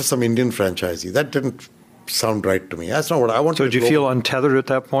to work for some Indian franchisee. That didn't sound right to me. That's not what I wanted. So did you feel untethered at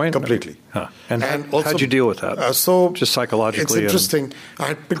that point? Completely. And also, how'd you deal with that? Just psychologically? It's interesting. I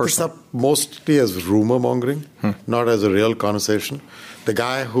had picked this up mostly as rumor mongering, not as a real conversation. The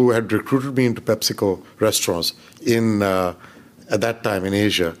guy who had recruited me into PepsiCo restaurants at that time in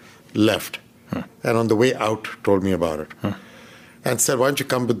Asia left. And on the way out told me about it. And said, why don't you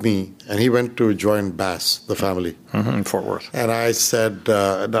come with me? And he went to join Bass, the family. In Fort Worth. And I said,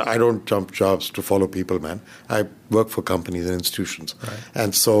 no, I don't jump jobs to follow people, man. I work for companies and institutions. Right.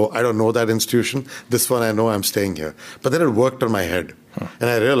 And so I don't know that institution. This one I know, I'm staying here. But then it worked on my head. And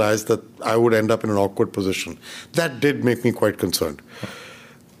I realized that I would end up in an awkward position. That did make me quite concerned.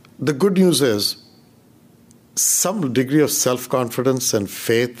 The good news is, some degree of self-confidence and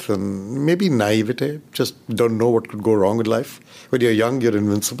faith and maybe naivete, just don't know what could go wrong with life. When you're young, you're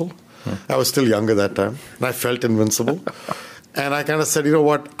invincible. I was still young at that time, and I felt invincible. And I kind of said, you know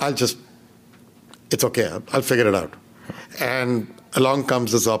what, it's okay, I'll figure it out. And along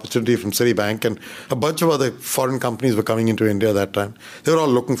comes this opportunity from Citibank, and a bunch of other foreign companies were coming into India at that time. They were all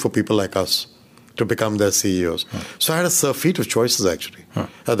looking for people like us to become their CEOs. So I had a surfeit of choices, actually,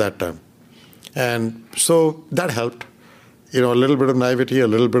 at that time. And so that helped, a little bit of naivety, a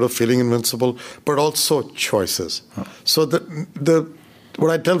little bit of feeling invincible, but also choices. So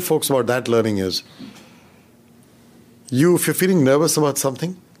what I tell folks about that learning is, if you're feeling nervous about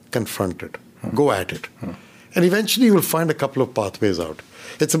something, confront it, go at it. And eventually you will find a couple of pathways out.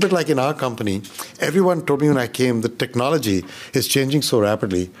 It's a bit like in our company, everyone told me when I came, the technology is changing so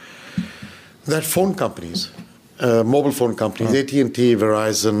rapidly that phone companies, mobile phone companies, AT&T,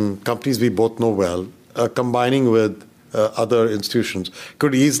 Verizon, companies we both know well, combining with other institutions,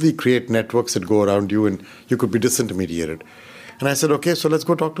 could easily create networks that go around you and you could be disintermediated. And I said, okay, so let's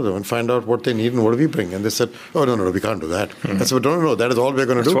go talk to them and find out what they need and what do we bring. And they said, oh, no, we can't do that. I said, no, that is all we're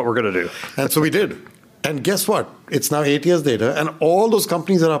going to do. That's what we're going to do. And so we did. And guess what? It's now 8 years later, and all those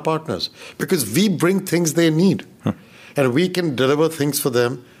companies are our partners because we bring things they need. And we can deliver things for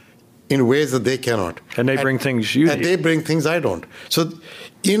them in ways that they cannot. And they bring things you need. And they bring things I don't. So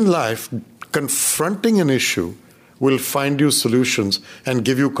in life, confronting an issue will find you solutions and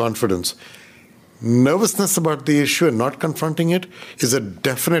give you confidence. Nervousness about the issue and not confronting it is a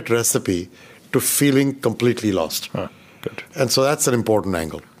definite recipe to feeling completely lost. Good. And so that's an important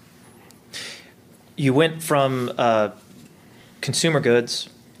angle. You went from consumer goods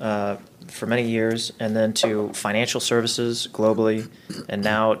for many years, and then to financial services globally, and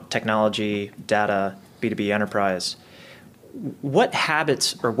now technology, data, B2B enterprise. What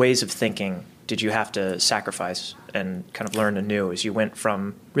habits or ways of thinking did you have to sacrifice and kind of learn anew as you went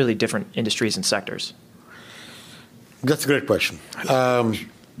from really different industries and sectors? That's a great question. Let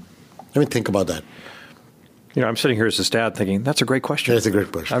me think about that. I'm sitting here as his dad thinking, that's a great question. That's a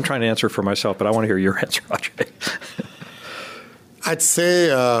great question. I'm trying to answer for myself, but I want to hear your answer, Ajay. I'd say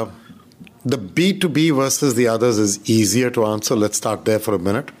the B2B versus the others is easier to answer. Let's start there for a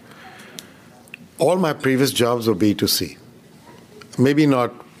minute. All my previous jobs were B2C. Maybe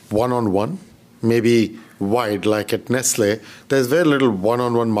not one-on-one, maybe wide, like at Nestle. There's very little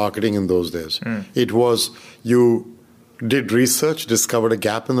one-on-one marketing in those days. It was you did research, discovered a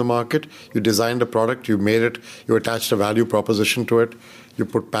gap in the market, you designed a product, you made it, you attached a value proposition to it, you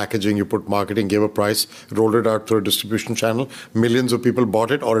put packaging, you put marketing, gave a price, rolled it out through a distribution channel. Millions of people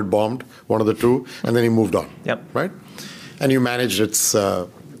bought it or it bombed, one of the two, and then you moved on. Yep. Right? And you managed its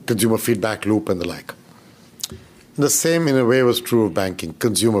consumer feedback loop and the like. The same, in a way, was true of banking,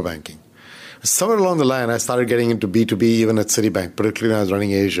 consumer banking. Somewhere along the line, I started getting into B2B even at Citibank, particularly when I was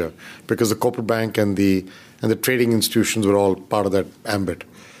running Asia, because the corporate bank and the trading institutions were all part of that ambit.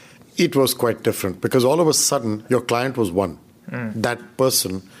 It was quite different because all of a sudden, your client was one. That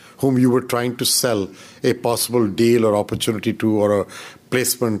person whom you were trying to sell a possible deal or opportunity to, or a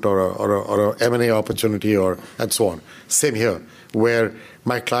placement or a M&A opportunity, and so on. Same here, where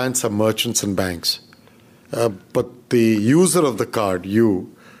my clients are merchants and banks. But the user of the card,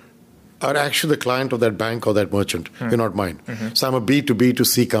 you, are actually the client of that bank or that merchant. You're not mine. So I'm a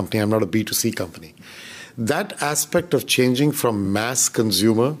B2B2C company. I'm not a B2C company. That aspect of changing from mass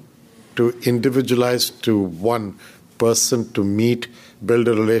consumer to individualized to one person to meet, build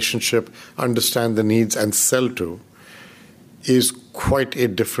a relationship, understand the needs, and sell to is quite a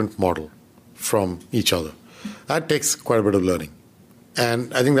different model from each other. That takes quite a bit of learning.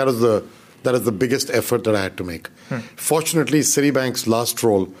 And I think that was the that is the biggest effort that I had to make. Fortunately, Citibank's last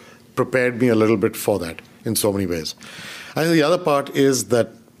role prepared me a little bit for that in so many ways. I think the other part is that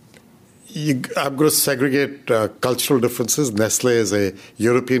I'm going to segregate cultural differences. Nestle is a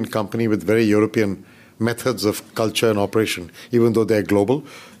European company with very European methods of culture and operation, even though they're global.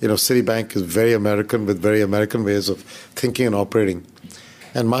 Citibank is very American with very American ways of thinking and operating.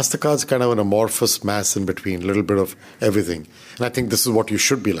 And MasterCard's kind of an amorphous mass in between, a little bit of everything. And I think this is what you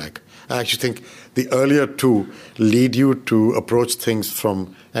should be like. I actually think the earlier two lead you to approach things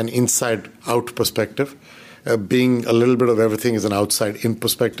from an inside-out perspective. Being a little bit of everything is an outside-in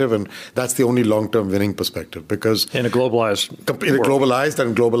perspective, and that's the only long-term winning perspective. Because in a globalized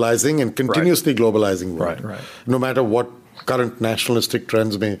and globalizing and continuously globalizing world, right. No matter what current nationalistic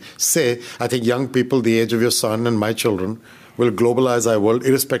trends may say, I think young people the age of your son and my children will globalize our world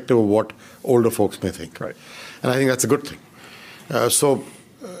irrespective of what older folks may think. Right. And I think that's a good thing. So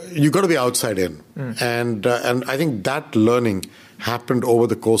you've got to be outside in. And I think that learning happened over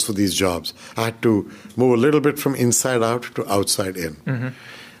the course of these jobs. I had to move a little bit from inside out to outside in.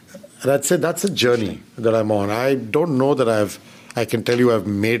 And I'd say that's a journey that I'm on. I don't know that I can tell you I've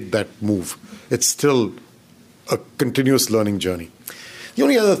made that move. It's still a continuous learning journey. The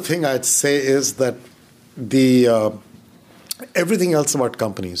only other thing I'd say is that everything else about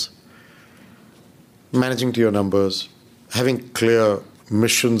companies, managing to your numbers, having clear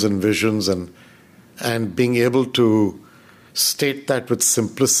missions and visions, and being able to state that with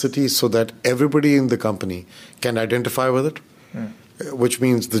simplicity so that everybody in the company can identify with it, which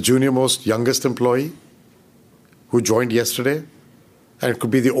means the junior-most youngest employee who joined yesterday, and it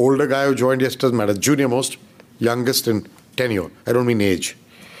could be the older guy who joined yesterday, doesn't matter, junior-most, youngest in tenure, I don't mean age,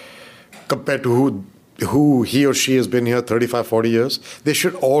 compared to who he or she has been here 35, 40 years, they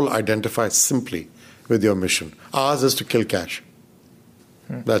should all identify simply with your mission. Ours is to kill cash.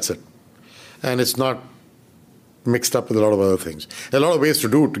 That's it. And it's not mixed up with a lot of other things. There are a lot of ways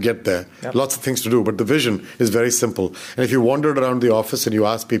to get there, lots of things to do, but the vision is very simple. And if you wandered around the office and you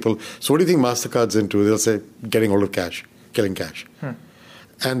ask people, so what do you think MasterCard's into? They'll say, getting hold of cash, killing cash.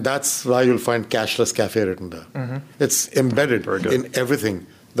 And that's why you'll find cashless cafe written there. It's embedded in everything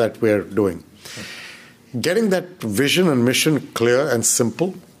that we're doing. Getting that vision and mission clear and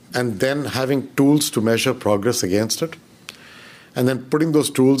simple, and then having tools to measure progress against it, and then putting those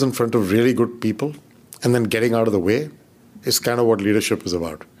tools in front of really good people, and then getting out of the way, is kind of what leadership is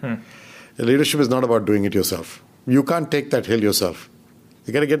about. Leadership is not about doing it yourself. You can't take that hill yourself.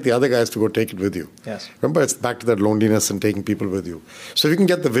 You got to get the other guys to go take it with you. Yes. Remember, it's back to that loneliness and taking people with you. So if you can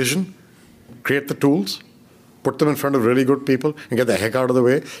get the vision, create the tools, put them in front of really good people, and get the heck out of the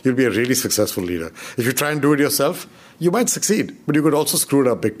way, you'll be a really successful leader. If you try and do it yourself, you might succeed, but you could also screw it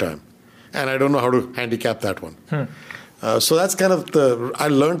up big time. And I don't know how to handicap that one. So that's kind of I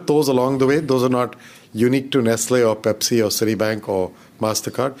learned those along the way. Those are not unique to Nestle or Pepsi or Citibank or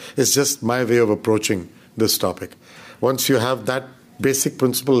MasterCard. It's just my way of approaching this topic. Once you have that basic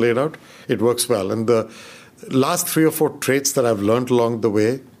principle laid out, it works well. And the last 3 or 4 traits that I've learned along the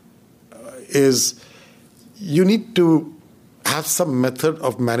way is you need to have some method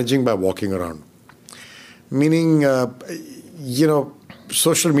of managing by walking around. Meaning,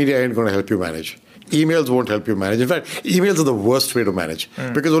 social media ain't going to help you manage. Emails won't help you manage. In fact, emails are the worst way to manage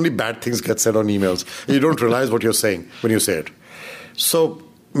because only bad things get said on emails. You don't realize what you're saying when you say it. So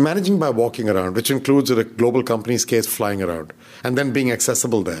managing by walking around, which includes, in a global company's case, flying around, and then being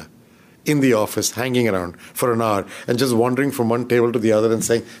accessible there, in the office, hanging around for an hour, and just wandering from one table to the other and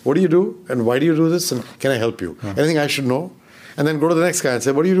saying, what do you do? And why do you do this? And can I help you? Anything I should know? And then go to the next guy and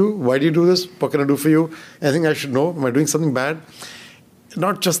say, what do you do? Why do you do this? What can I do for you? Anything I should know? Am I doing something bad?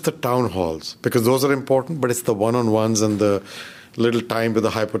 Not just the town halls, because those are important, but it's the one-on-ones and the little time with the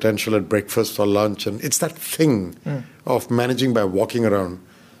high potential at breakfast or lunch. And it's that thing of managing by walking around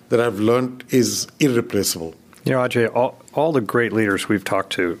that I've learned is irreplaceable. You know, Ajay, all the great leaders we've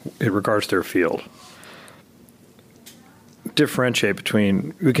talked to in regards to their field differentiate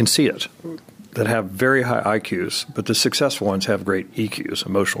between, we can see it, that have very high IQs, but the successful ones have great EQs,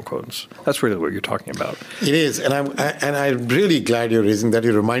 emotional quotients. That's really what you're talking about. It is, and I'm really glad you're raising that.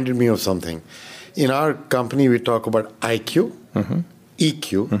 You reminded me of something. In our company, we talk about IQ,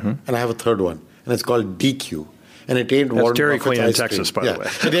 EQ, and I have a third one, and it's called DQ. And it ain't Warren Dairy Buffett's Queen in ice Texas, cream. by the way.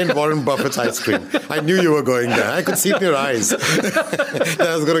 It ain't Warren Buffett's ice cream. I knew you were going there. I could see it in your eyes that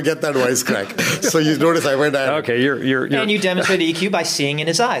I was going to get that wisecrack. So you notice I went out. Okay, you're and you demonstrated EQ by seeing in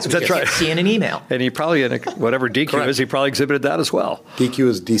his eyes. That's right. See in an email. And he probably, in whatever DQ is, he probably exhibited that as well. DQ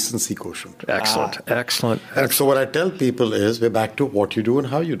is decency quotient. Excellent. And so what I tell people is, we're back to what you do and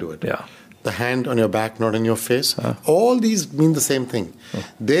how you do it. Yeah. The hand on your back, not on your face. All these mean the same thing.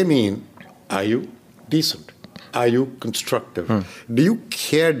 They mean Are you decent? Are you constructive? Do you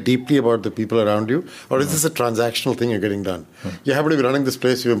care deeply about the people around you? Or is this a transactional thing you're getting done? You happen to be running this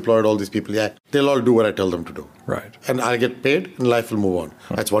place, you've employed all these people. Yeah, they'll all do what I tell them to do. Right. And I'll get paid and life will move on.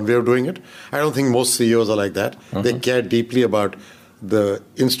 That's one way of doing it. I don't think most CEOs are like that. They care deeply about the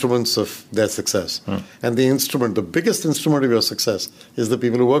instruments of their success. And the biggest instrument of your success is the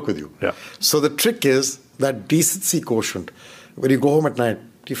people who work with you. Yeah. So the trick is that decency quotient. When you go home at night,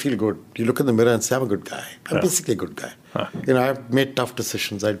 you feel good. You look in the mirror and say, I'm a good guy. I'm basically a good guy. I've made tough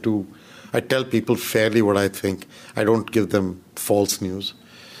decisions. I tell people fairly what I think. I don't give them false news.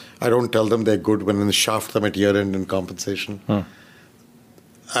 I don't tell them they're good when I shaft them at year-end in compensation.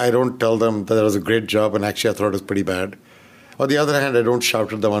 I don't tell them that it was a great job and actually I thought it was pretty bad. On the other hand, I don't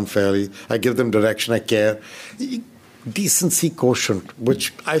shout at them unfairly. I give them direction. I care. Decency quotient,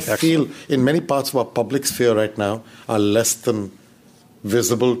 which I feel in many parts of our public sphere right now are less than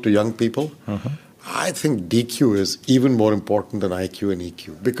visible to young people. I think DQ is even more important than IQ and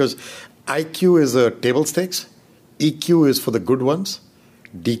EQ because IQ is a table stakes, EQ is for the good ones,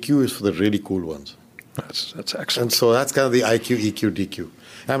 DQ is for the really cool ones. That's excellent. And so that's kind of the IQ, EQ, DQ.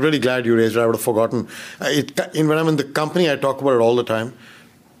 I'm really glad you raised it. I would have forgotten. When I'm in the company, I talk about it all the time.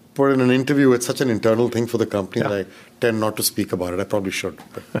 But in an interview, it's such an internal thing for the company that I tend not to speak about it. I probably should.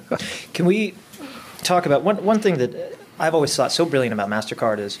 Can we talk about one thing that I've always thought so brilliant about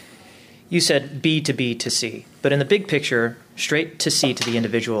MasterCard is you said B to B to C. But in the big picture, straight to C to the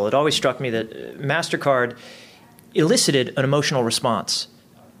individual, it always struck me that MasterCard elicited an emotional response.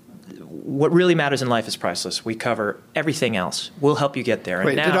 What really matters in life is priceless. We cover everything else. We'll help you get there.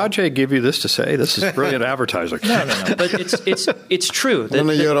 Wait, did Ajay give you this to say? This is brilliant advertising. No. But it's true.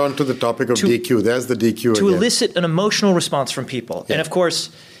 That, you're on to the topic of DQ. There's the DQ to again. Elicit an emotional response from people. Yeah. And of course,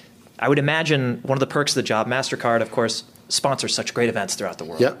 I would imagine one of the perks of the job, MasterCard, of course, sponsors such great events throughout the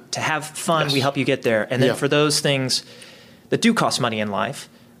world. Yeah. To have fun, we help you get there. And then for those things that do cost money in life,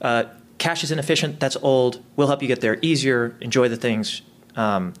 cash is inefficient, that's old, we'll help you get there easier, enjoy the things.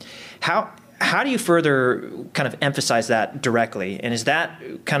 How do you further kind of emphasize that directly? And is that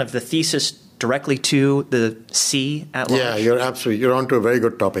kind of the thesis directly to the C at large? Yeah, you're on to a very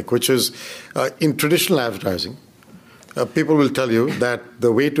good topic, which is in traditional advertising, people will tell you that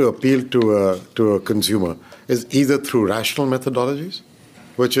the way to appeal to a consumer is either through rational methodologies,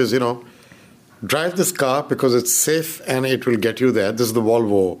 which is, drive this car because it's safe and it will get you there. This is the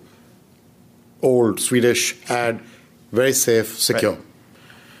Volvo, old Swedish ad, very safe, secure.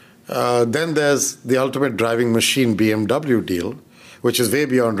 Right. Then there's the ultimate driving machine BMW deal, which is way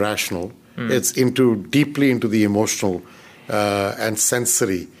beyond rational. It's deeply into the emotional and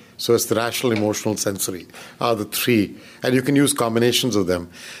sensory. So it's the rational, emotional, sensory are the three. And you can use combinations of them.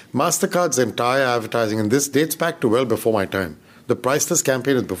 MasterCard's entire advertising, and this dates back to well before my time. The Priceless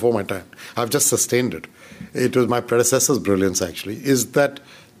campaign is before my time. I've just sustained it. It was my predecessor's brilliance, actually, is that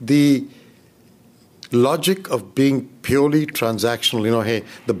the logic of being purely transactional, hey,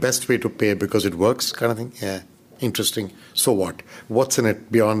 the best way to pay because it works kind of thing. Yeah, interesting. So what? What's in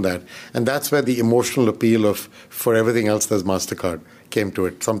it beyond that? And that's where the emotional appeal of for everything else there's MasterCard came to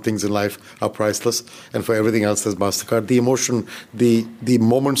it. Some things in life are priceless, and for everything else there's MasterCard. The emotion, the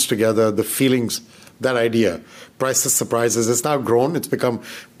moments together, the feelings, that idea. Priceless surprises. It's now grown. It's become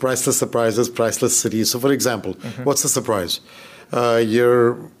priceless surprises, priceless cities. So for example, what's the surprise?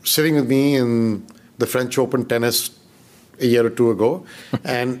 You're sitting with me in the French Open tennis a year or two ago,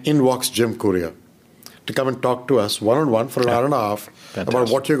 and in walks Jim Courier to come and talk to us one-on-one for an hour and a half about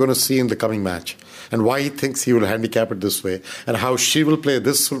what you're going to see in the coming match and why he thinks he will handicap it this way and how she will play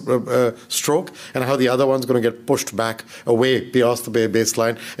this stroke and how the other one's going to get pushed back away past the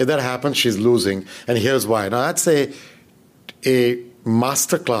baseline. If that happens, she's losing, and here's why. Now, that's a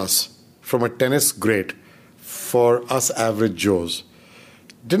masterclass from a tennis great for us average Joes.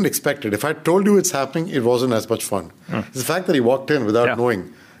 Didn't expect it. If I told you it's happening, it wasn't as much fun. It's the fact that he walked in without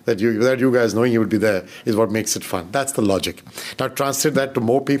knowing without you guys knowing he would be there is what makes it fun. That's the logic. Now translate that to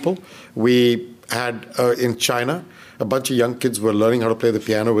more people. We had in China, a bunch of young kids were learning how to play the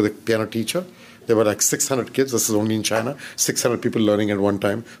piano with a piano teacher. There were like 600 kids. This is only in China. 600 people learning at one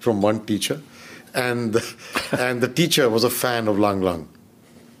time from one teacher. And the teacher was a fan of Lang Lang.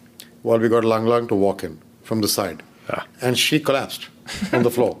 Well, we got Lang Lang to walk in from the side. And she collapsed on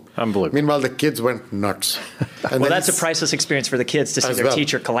the floor. Unbelievable. Meanwhile, the kids went nuts. And that's a priceless experience for the kids to see their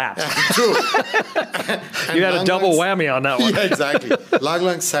teacher collapse. True. You had a double whammy on that one. Yeah, exactly. Lang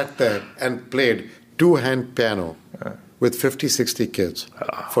Lang sat there and played two-hand piano with 50, 60 kids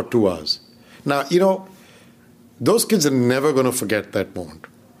for 2 hours. Now, those kids are never going to forget that moment.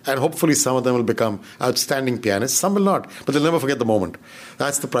 And hopefully some of them will become outstanding pianists. Some will not, but they'll never forget the moment.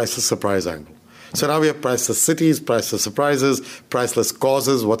 That's the priceless surprise angle. So now we have priceless cities, priceless surprises, priceless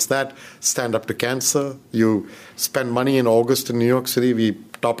causes. What's that? Stand Up to Cancer. You spend money in August in New York City. We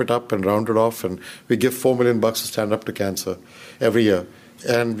top it up and round it off, and we give $4 million to Stand Up to Cancer every year.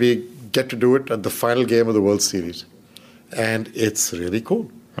 And we get to do it at the final game of the World Series. And it's really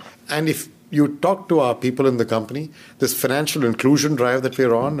cool. And if you talk to our people in the company, this financial inclusion drive that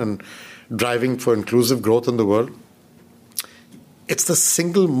we're on and driving for inclusive growth in the world, it's the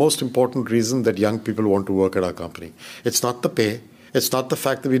single most important reason that young people want to work at our company. It's not the pay. It's not the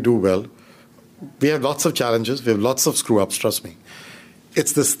fact that we do well. We have lots of challenges. We have lots of screw-ups, trust me.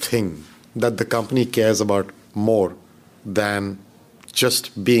 It's this thing that the company cares about more than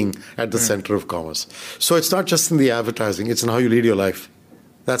just being at the center of commerce. So it's not just in the advertising. It's in how you lead your life.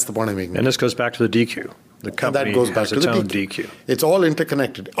 That's the point I'm making. And this goes back to the DQ. The company has its own DQ. It's all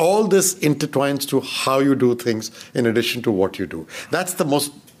interconnected. All this intertwines to how you do things in addition to what you do. That's the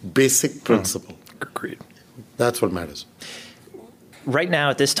most basic principle. Agreed. That's what matters. Right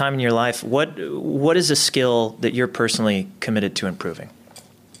now, at this time in your life, what is a skill that you're personally committed to improving?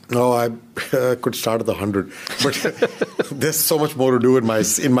 No, I could start at 100, but there's so much more to do in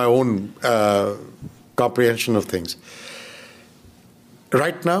my own comprehension of things.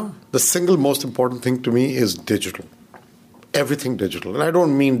 Right now, the single most important thing to me is digital. Everything digital. And I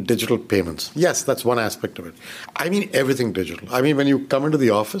don't mean digital payments. Yes, that's one aspect of it. I mean everything digital. I mean, when you come into the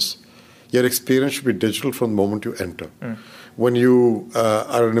office, your experience should be digital from the moment you enter. When you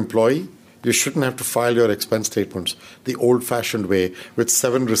are an employee, you shouldn't have to file your expense statements the old-fashioned way with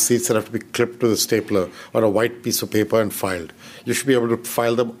 7 receipts that have to be clipped to the stapler on a white piece of paper and filed. You should be able to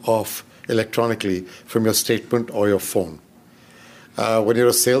file them off electronically from your statement or your phone. When you're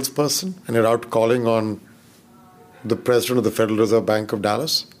a salesperson and you're out calling on the president of the Federal Reserve Bank of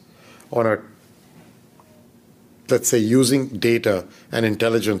Dallas on let's say, using data and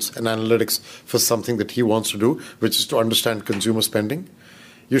intelligence and analytics for something that he wants to do, which is to understand consumer spending,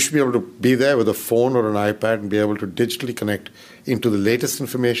 you should be able to be there with a phone or an iPad and be able to digitally connect into the latest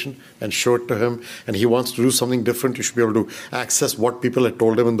information and show it to him. And he wants to do something different. You should be able to access what people had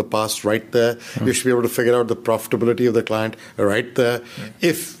told him in the past right there. You should be able to figure out the profitability of the client right there.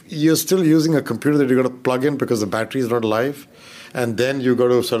 If you're still using a computer that you're going to plug in because the battery is not alive, and then you got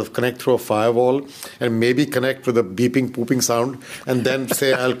to sort of connect through a firewall and maybe connect with a beeping, pooping sound, and then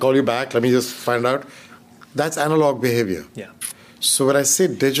say, I'll call you back, let me just find out. That's analog behavior. Yeah. So when I say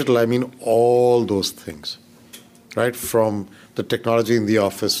digital, I mean all those things, right? From the technology in the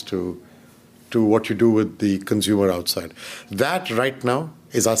office to what you do with the consumer outside. That right now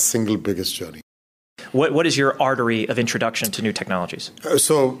is our single biggest journey. What is your artery of introduction to new technologies?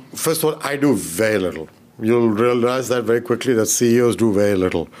 So first of all, I do very little. You'll realize that very quickly that CEOs do very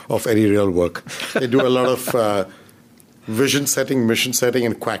little of any real work. They do a lot of vision setting, mission setting,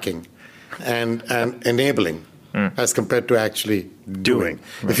 and quacking and enabling. As compared to actually doing.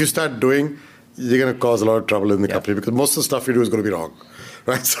 Right. If you start doing, you're going to cause a lot of trouble in the company because most of the stuff you do is going to be wrong,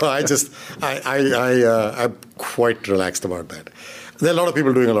 right? So I'm quite relaxed about that. There are a lot of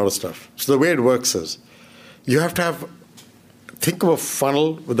people doing a lot of stuff. So the way it works is you have to think of a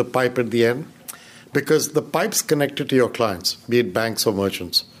funnel with a pipe at the end, because the pipe's connected to your clients, be it banks or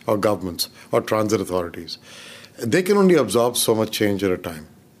merchants or governments or transit authorities. They can only absorb so much change at a time.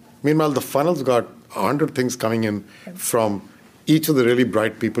 Meanwhile, the funnel's got 100 things coming in from each of the really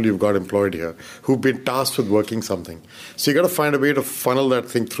bright people you've got employed here who've been tasked with working something. So you got to find a way to funnel that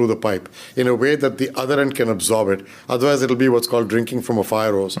thing through the pipe in a way that the other end can absorb it. Otherwise, it'll be what's called drinking from a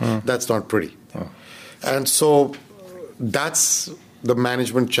fire hose. That's not pretty. And so that's the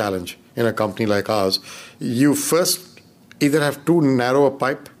management challenge in a company like ours. You first either have too narrow a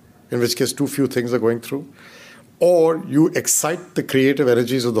pipe, in which case too few things are going through, or you excite the creative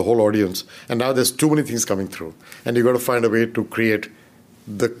energies of the whole audience, and now there's too many things coming through. And you've got to find a way to create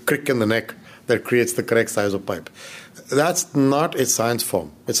the crick in the neck that creates the correct size of pipe. That's not a science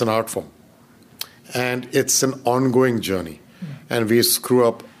form. It's an art form. And it's an ongoing journey. And we screw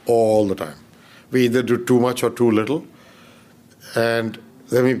up all the time. We either do too much or too little. And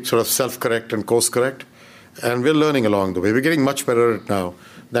then we sort of self-correct and course-correct. And we're learning along the way. We're getting much better at it now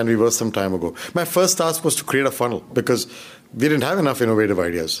than we were some time ago. My first task was to create a funnel because we didn't have enough innovative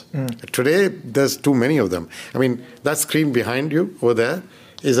ideas. Today, there's too many of them. I mean, that screen behind you over there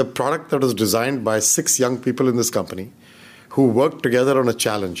is a product that was designed by 6 young people in this company who worked together on a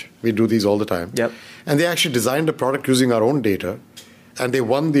challenge. We do these all the time. Yep. And they actually designed a product using our own data, and they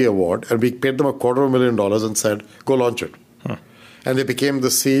won the award, and we paid them $250,000 and said, go launch it. And they became the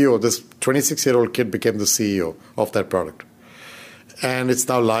CEO. This 26-year-old kid became the CEO of that product. And it's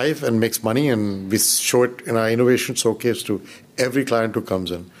now live and makes money, and we show it in our innovation showcase to every client who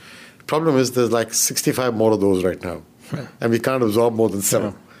comes in. Problem is there's like 65 more of those right now, and we can't absorb more than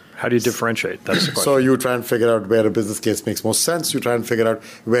 7. Yeah. How do you differentiate? That's the question. So you try and figure out where a business case makes most sense. You try and figure out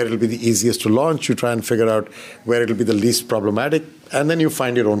where it'll be the easiest to launch. You try and figure out where it'll be the least problematic, and then you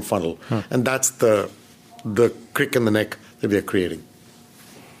find your own funnel. And that's the crick in the neck that we are creating.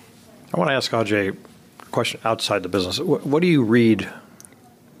 I want to ask Ajay a question outside the business. What do you read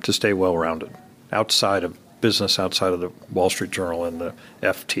to stay well-rounded outside of business, outside of the Wall Street Journal and the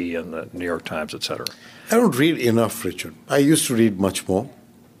FT and the New York Times, et cetera? I don't read enough, Richard. I used to read much more.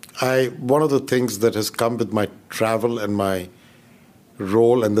 One of the things that has come with my travel and my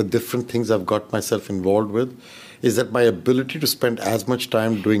role and the different things I've got myself involved with is that my ability to spend as much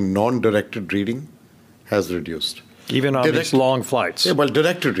time doing non-directed reading has reduced. Even on these long flights? Yeah, well,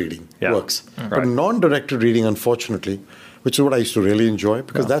 directed reading works. Right. But non-directed reading, unfortunately, which is what I used to really enjoy,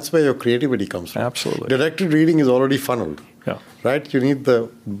 because that's where your creativity comes from. Absolutely. Directed reading is already funneled, Yeah. right? You need the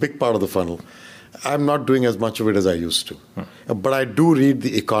big part of the funnel. I'm not doing as much of it as I used to. But I do read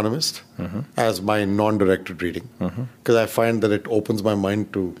The Economist as my non-directed reading, because I find that it opens my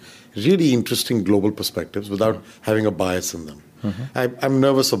mind to really interesting global perspectives without having a bias in them. I'm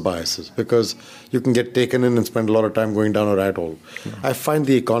nervous of biases because you can get taken in and spend a lot of time going down a rat hole. I find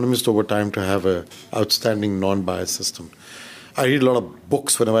The Economist over time to have an outstanding non-biased system. I read a lot of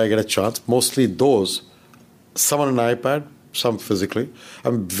books whenever I get a chance, mostly those, some on an iPad, some physically.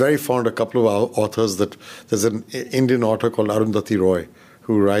 I'm very fond of a couple of authors. There's an Indian author called Arundhati Roy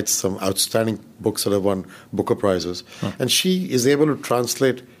who writes some outstanding books that have won Booker Prizes. And she is able to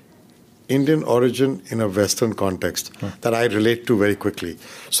translate Indian origin in a Western context that I relate to very quickly.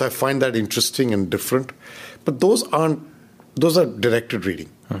 So I find that interesting and different. But those are directed reading.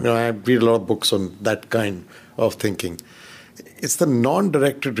 I read a lot of books on that kind of thinking. It's the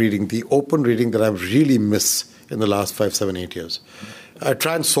non-directed reading, the open reading that I really miss in the last 5, 7, 8 years. I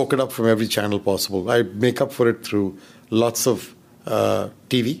try and soak it up from every channel possible. I make up for it through lots of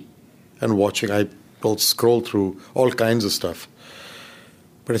TV and watching. I will scroll through all kinds of stuff.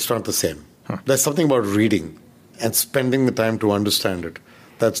 But it's not the same. There's something about reading and spending the time to understand it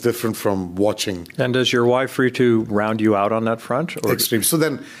that's different from watching. And does your wife free to round you out on that front? Or? Extreme. So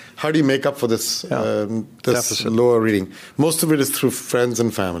then how do you make up for this lower reading? Most of it is through friends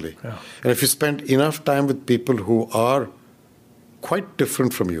and family. Yeah. And if you spend enough time with people who are quite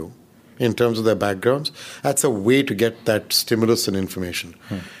different from you in terms of their backgrounds, that's a way to get that stimulus and information.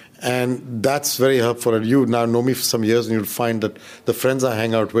 And that's very helpful. And you now know me for some years, and you'll find that the friends I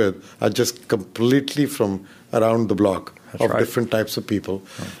hang out with are just completely from around the block. That's of different types of people.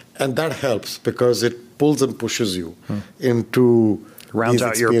 And that helps because it pulls and pushes you into rounds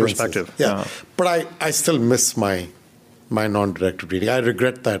out your perspective. Yeah. But I still miss my non-directed reading. I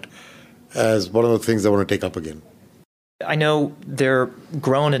regret that as one of the things I want to take up again. I know they're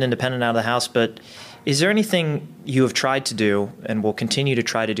grown and independent out of the house, but is there anything you have tried to do and will continue to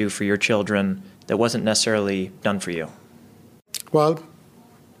try to do for your children that wasn't necessarily done for you? Well,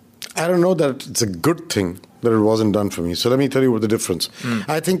 I don't know that it's a good thing that it wasn't done for me. So let me tell you what the difference.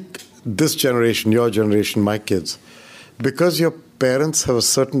 I think this generation, your generation, my kids, because your parents have a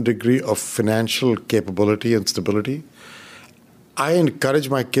certain degree of financial capability and stability, I encourage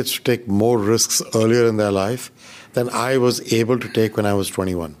my kids to take more risks earlier in their life than I was able to take when I was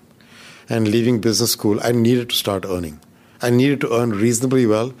 21. And leaving business school, I needed to start earning. I needed to earn reasonably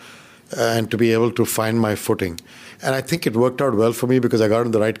well and to be able to find my footing. And I think it worked out well for me because I got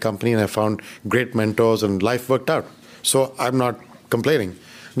in the right company and I found great mentors and life worked out. So I'm not complaining.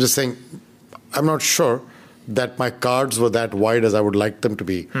 I'm just saying I'm not sure that my cards were that wide as I would like them to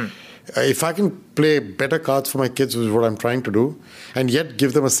be. If I can play better cards for my kids, which is what I'm trying to do, and yet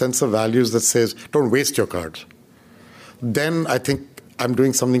give them a sense of values that says, don't waste your cards, then I think I'm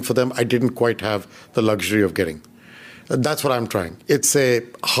doing something for them I didn't quite have the luxury of getting. That's what I'm trying. It's a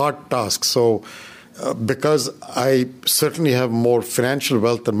hard task. So because I certainly have more financial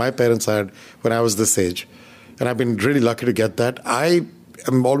wealth than my parents had when I was this age, and I've been really lucky to get that, I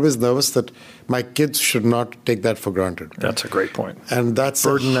am always nervous that my kids should not take that for granted. That's a great point. And that's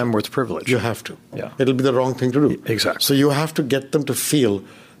burden them with privilege. You have to. Yeah. It'll be the wrong thing to do. Exactly. So you have to get them to feel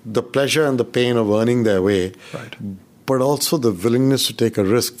the pleasure and the pain of earning their way. Right. But also the willingness to take a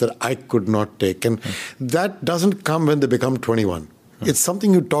risk that I could not take. And that doesn't come when they become 21. It's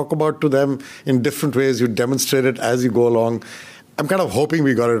something you talk about to them in different ways. You demonstrate it as you go along. I'm kind of hoping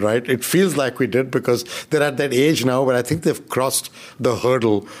we got it right. It feels like we did because they're at that age now where I think they've crossed the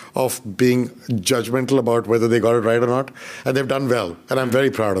hurdle of being judgmental about whether they got it right or not. And they've done well. And I'm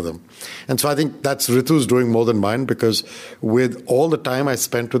very proud of them. And so I think that's Ritu's doing more than mine, because with all the time I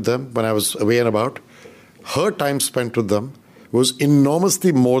spent with them when I was away and about, her time spent with them was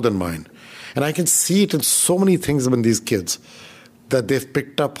enormously more than mine. And I can see it in so many things in these kids, that they've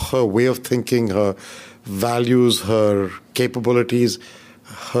picked up her way of thinking, her values, her capabilities,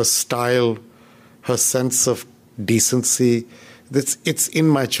 her style, her sense of decency. It's in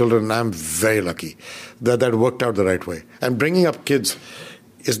my children. I'm very lucky that worked out the right way. And bringing up kids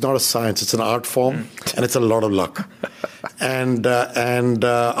is not a science. It's an art form, and it's a lot of luck. And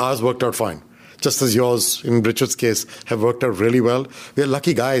ours worked out fine. Just as yours, in Richard's case, have worked out really well. We're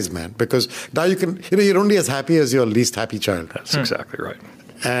lucky guys, man, because now you're only as happy as your least happy child. That's exactly right.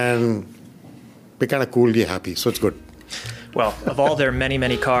 And we're kind of coolly happy, so it's good. Well, of all their many,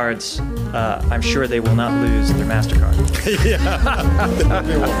 many cards, I'm sure they will not lose their MasterCard.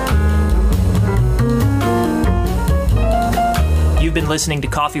 You've been listening to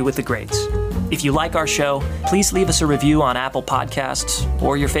Coffee with the Greats. If you like our show, please leave us a review on Apple Podcasts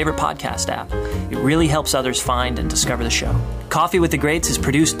or your favorite podcast app. It really helps others find and discover the show. Coffee with the Greats is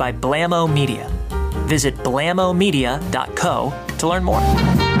produced by Blamo Media. Visit blamomedia.co to learn more.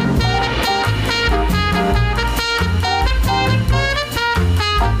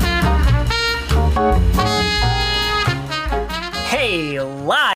 Hey, live!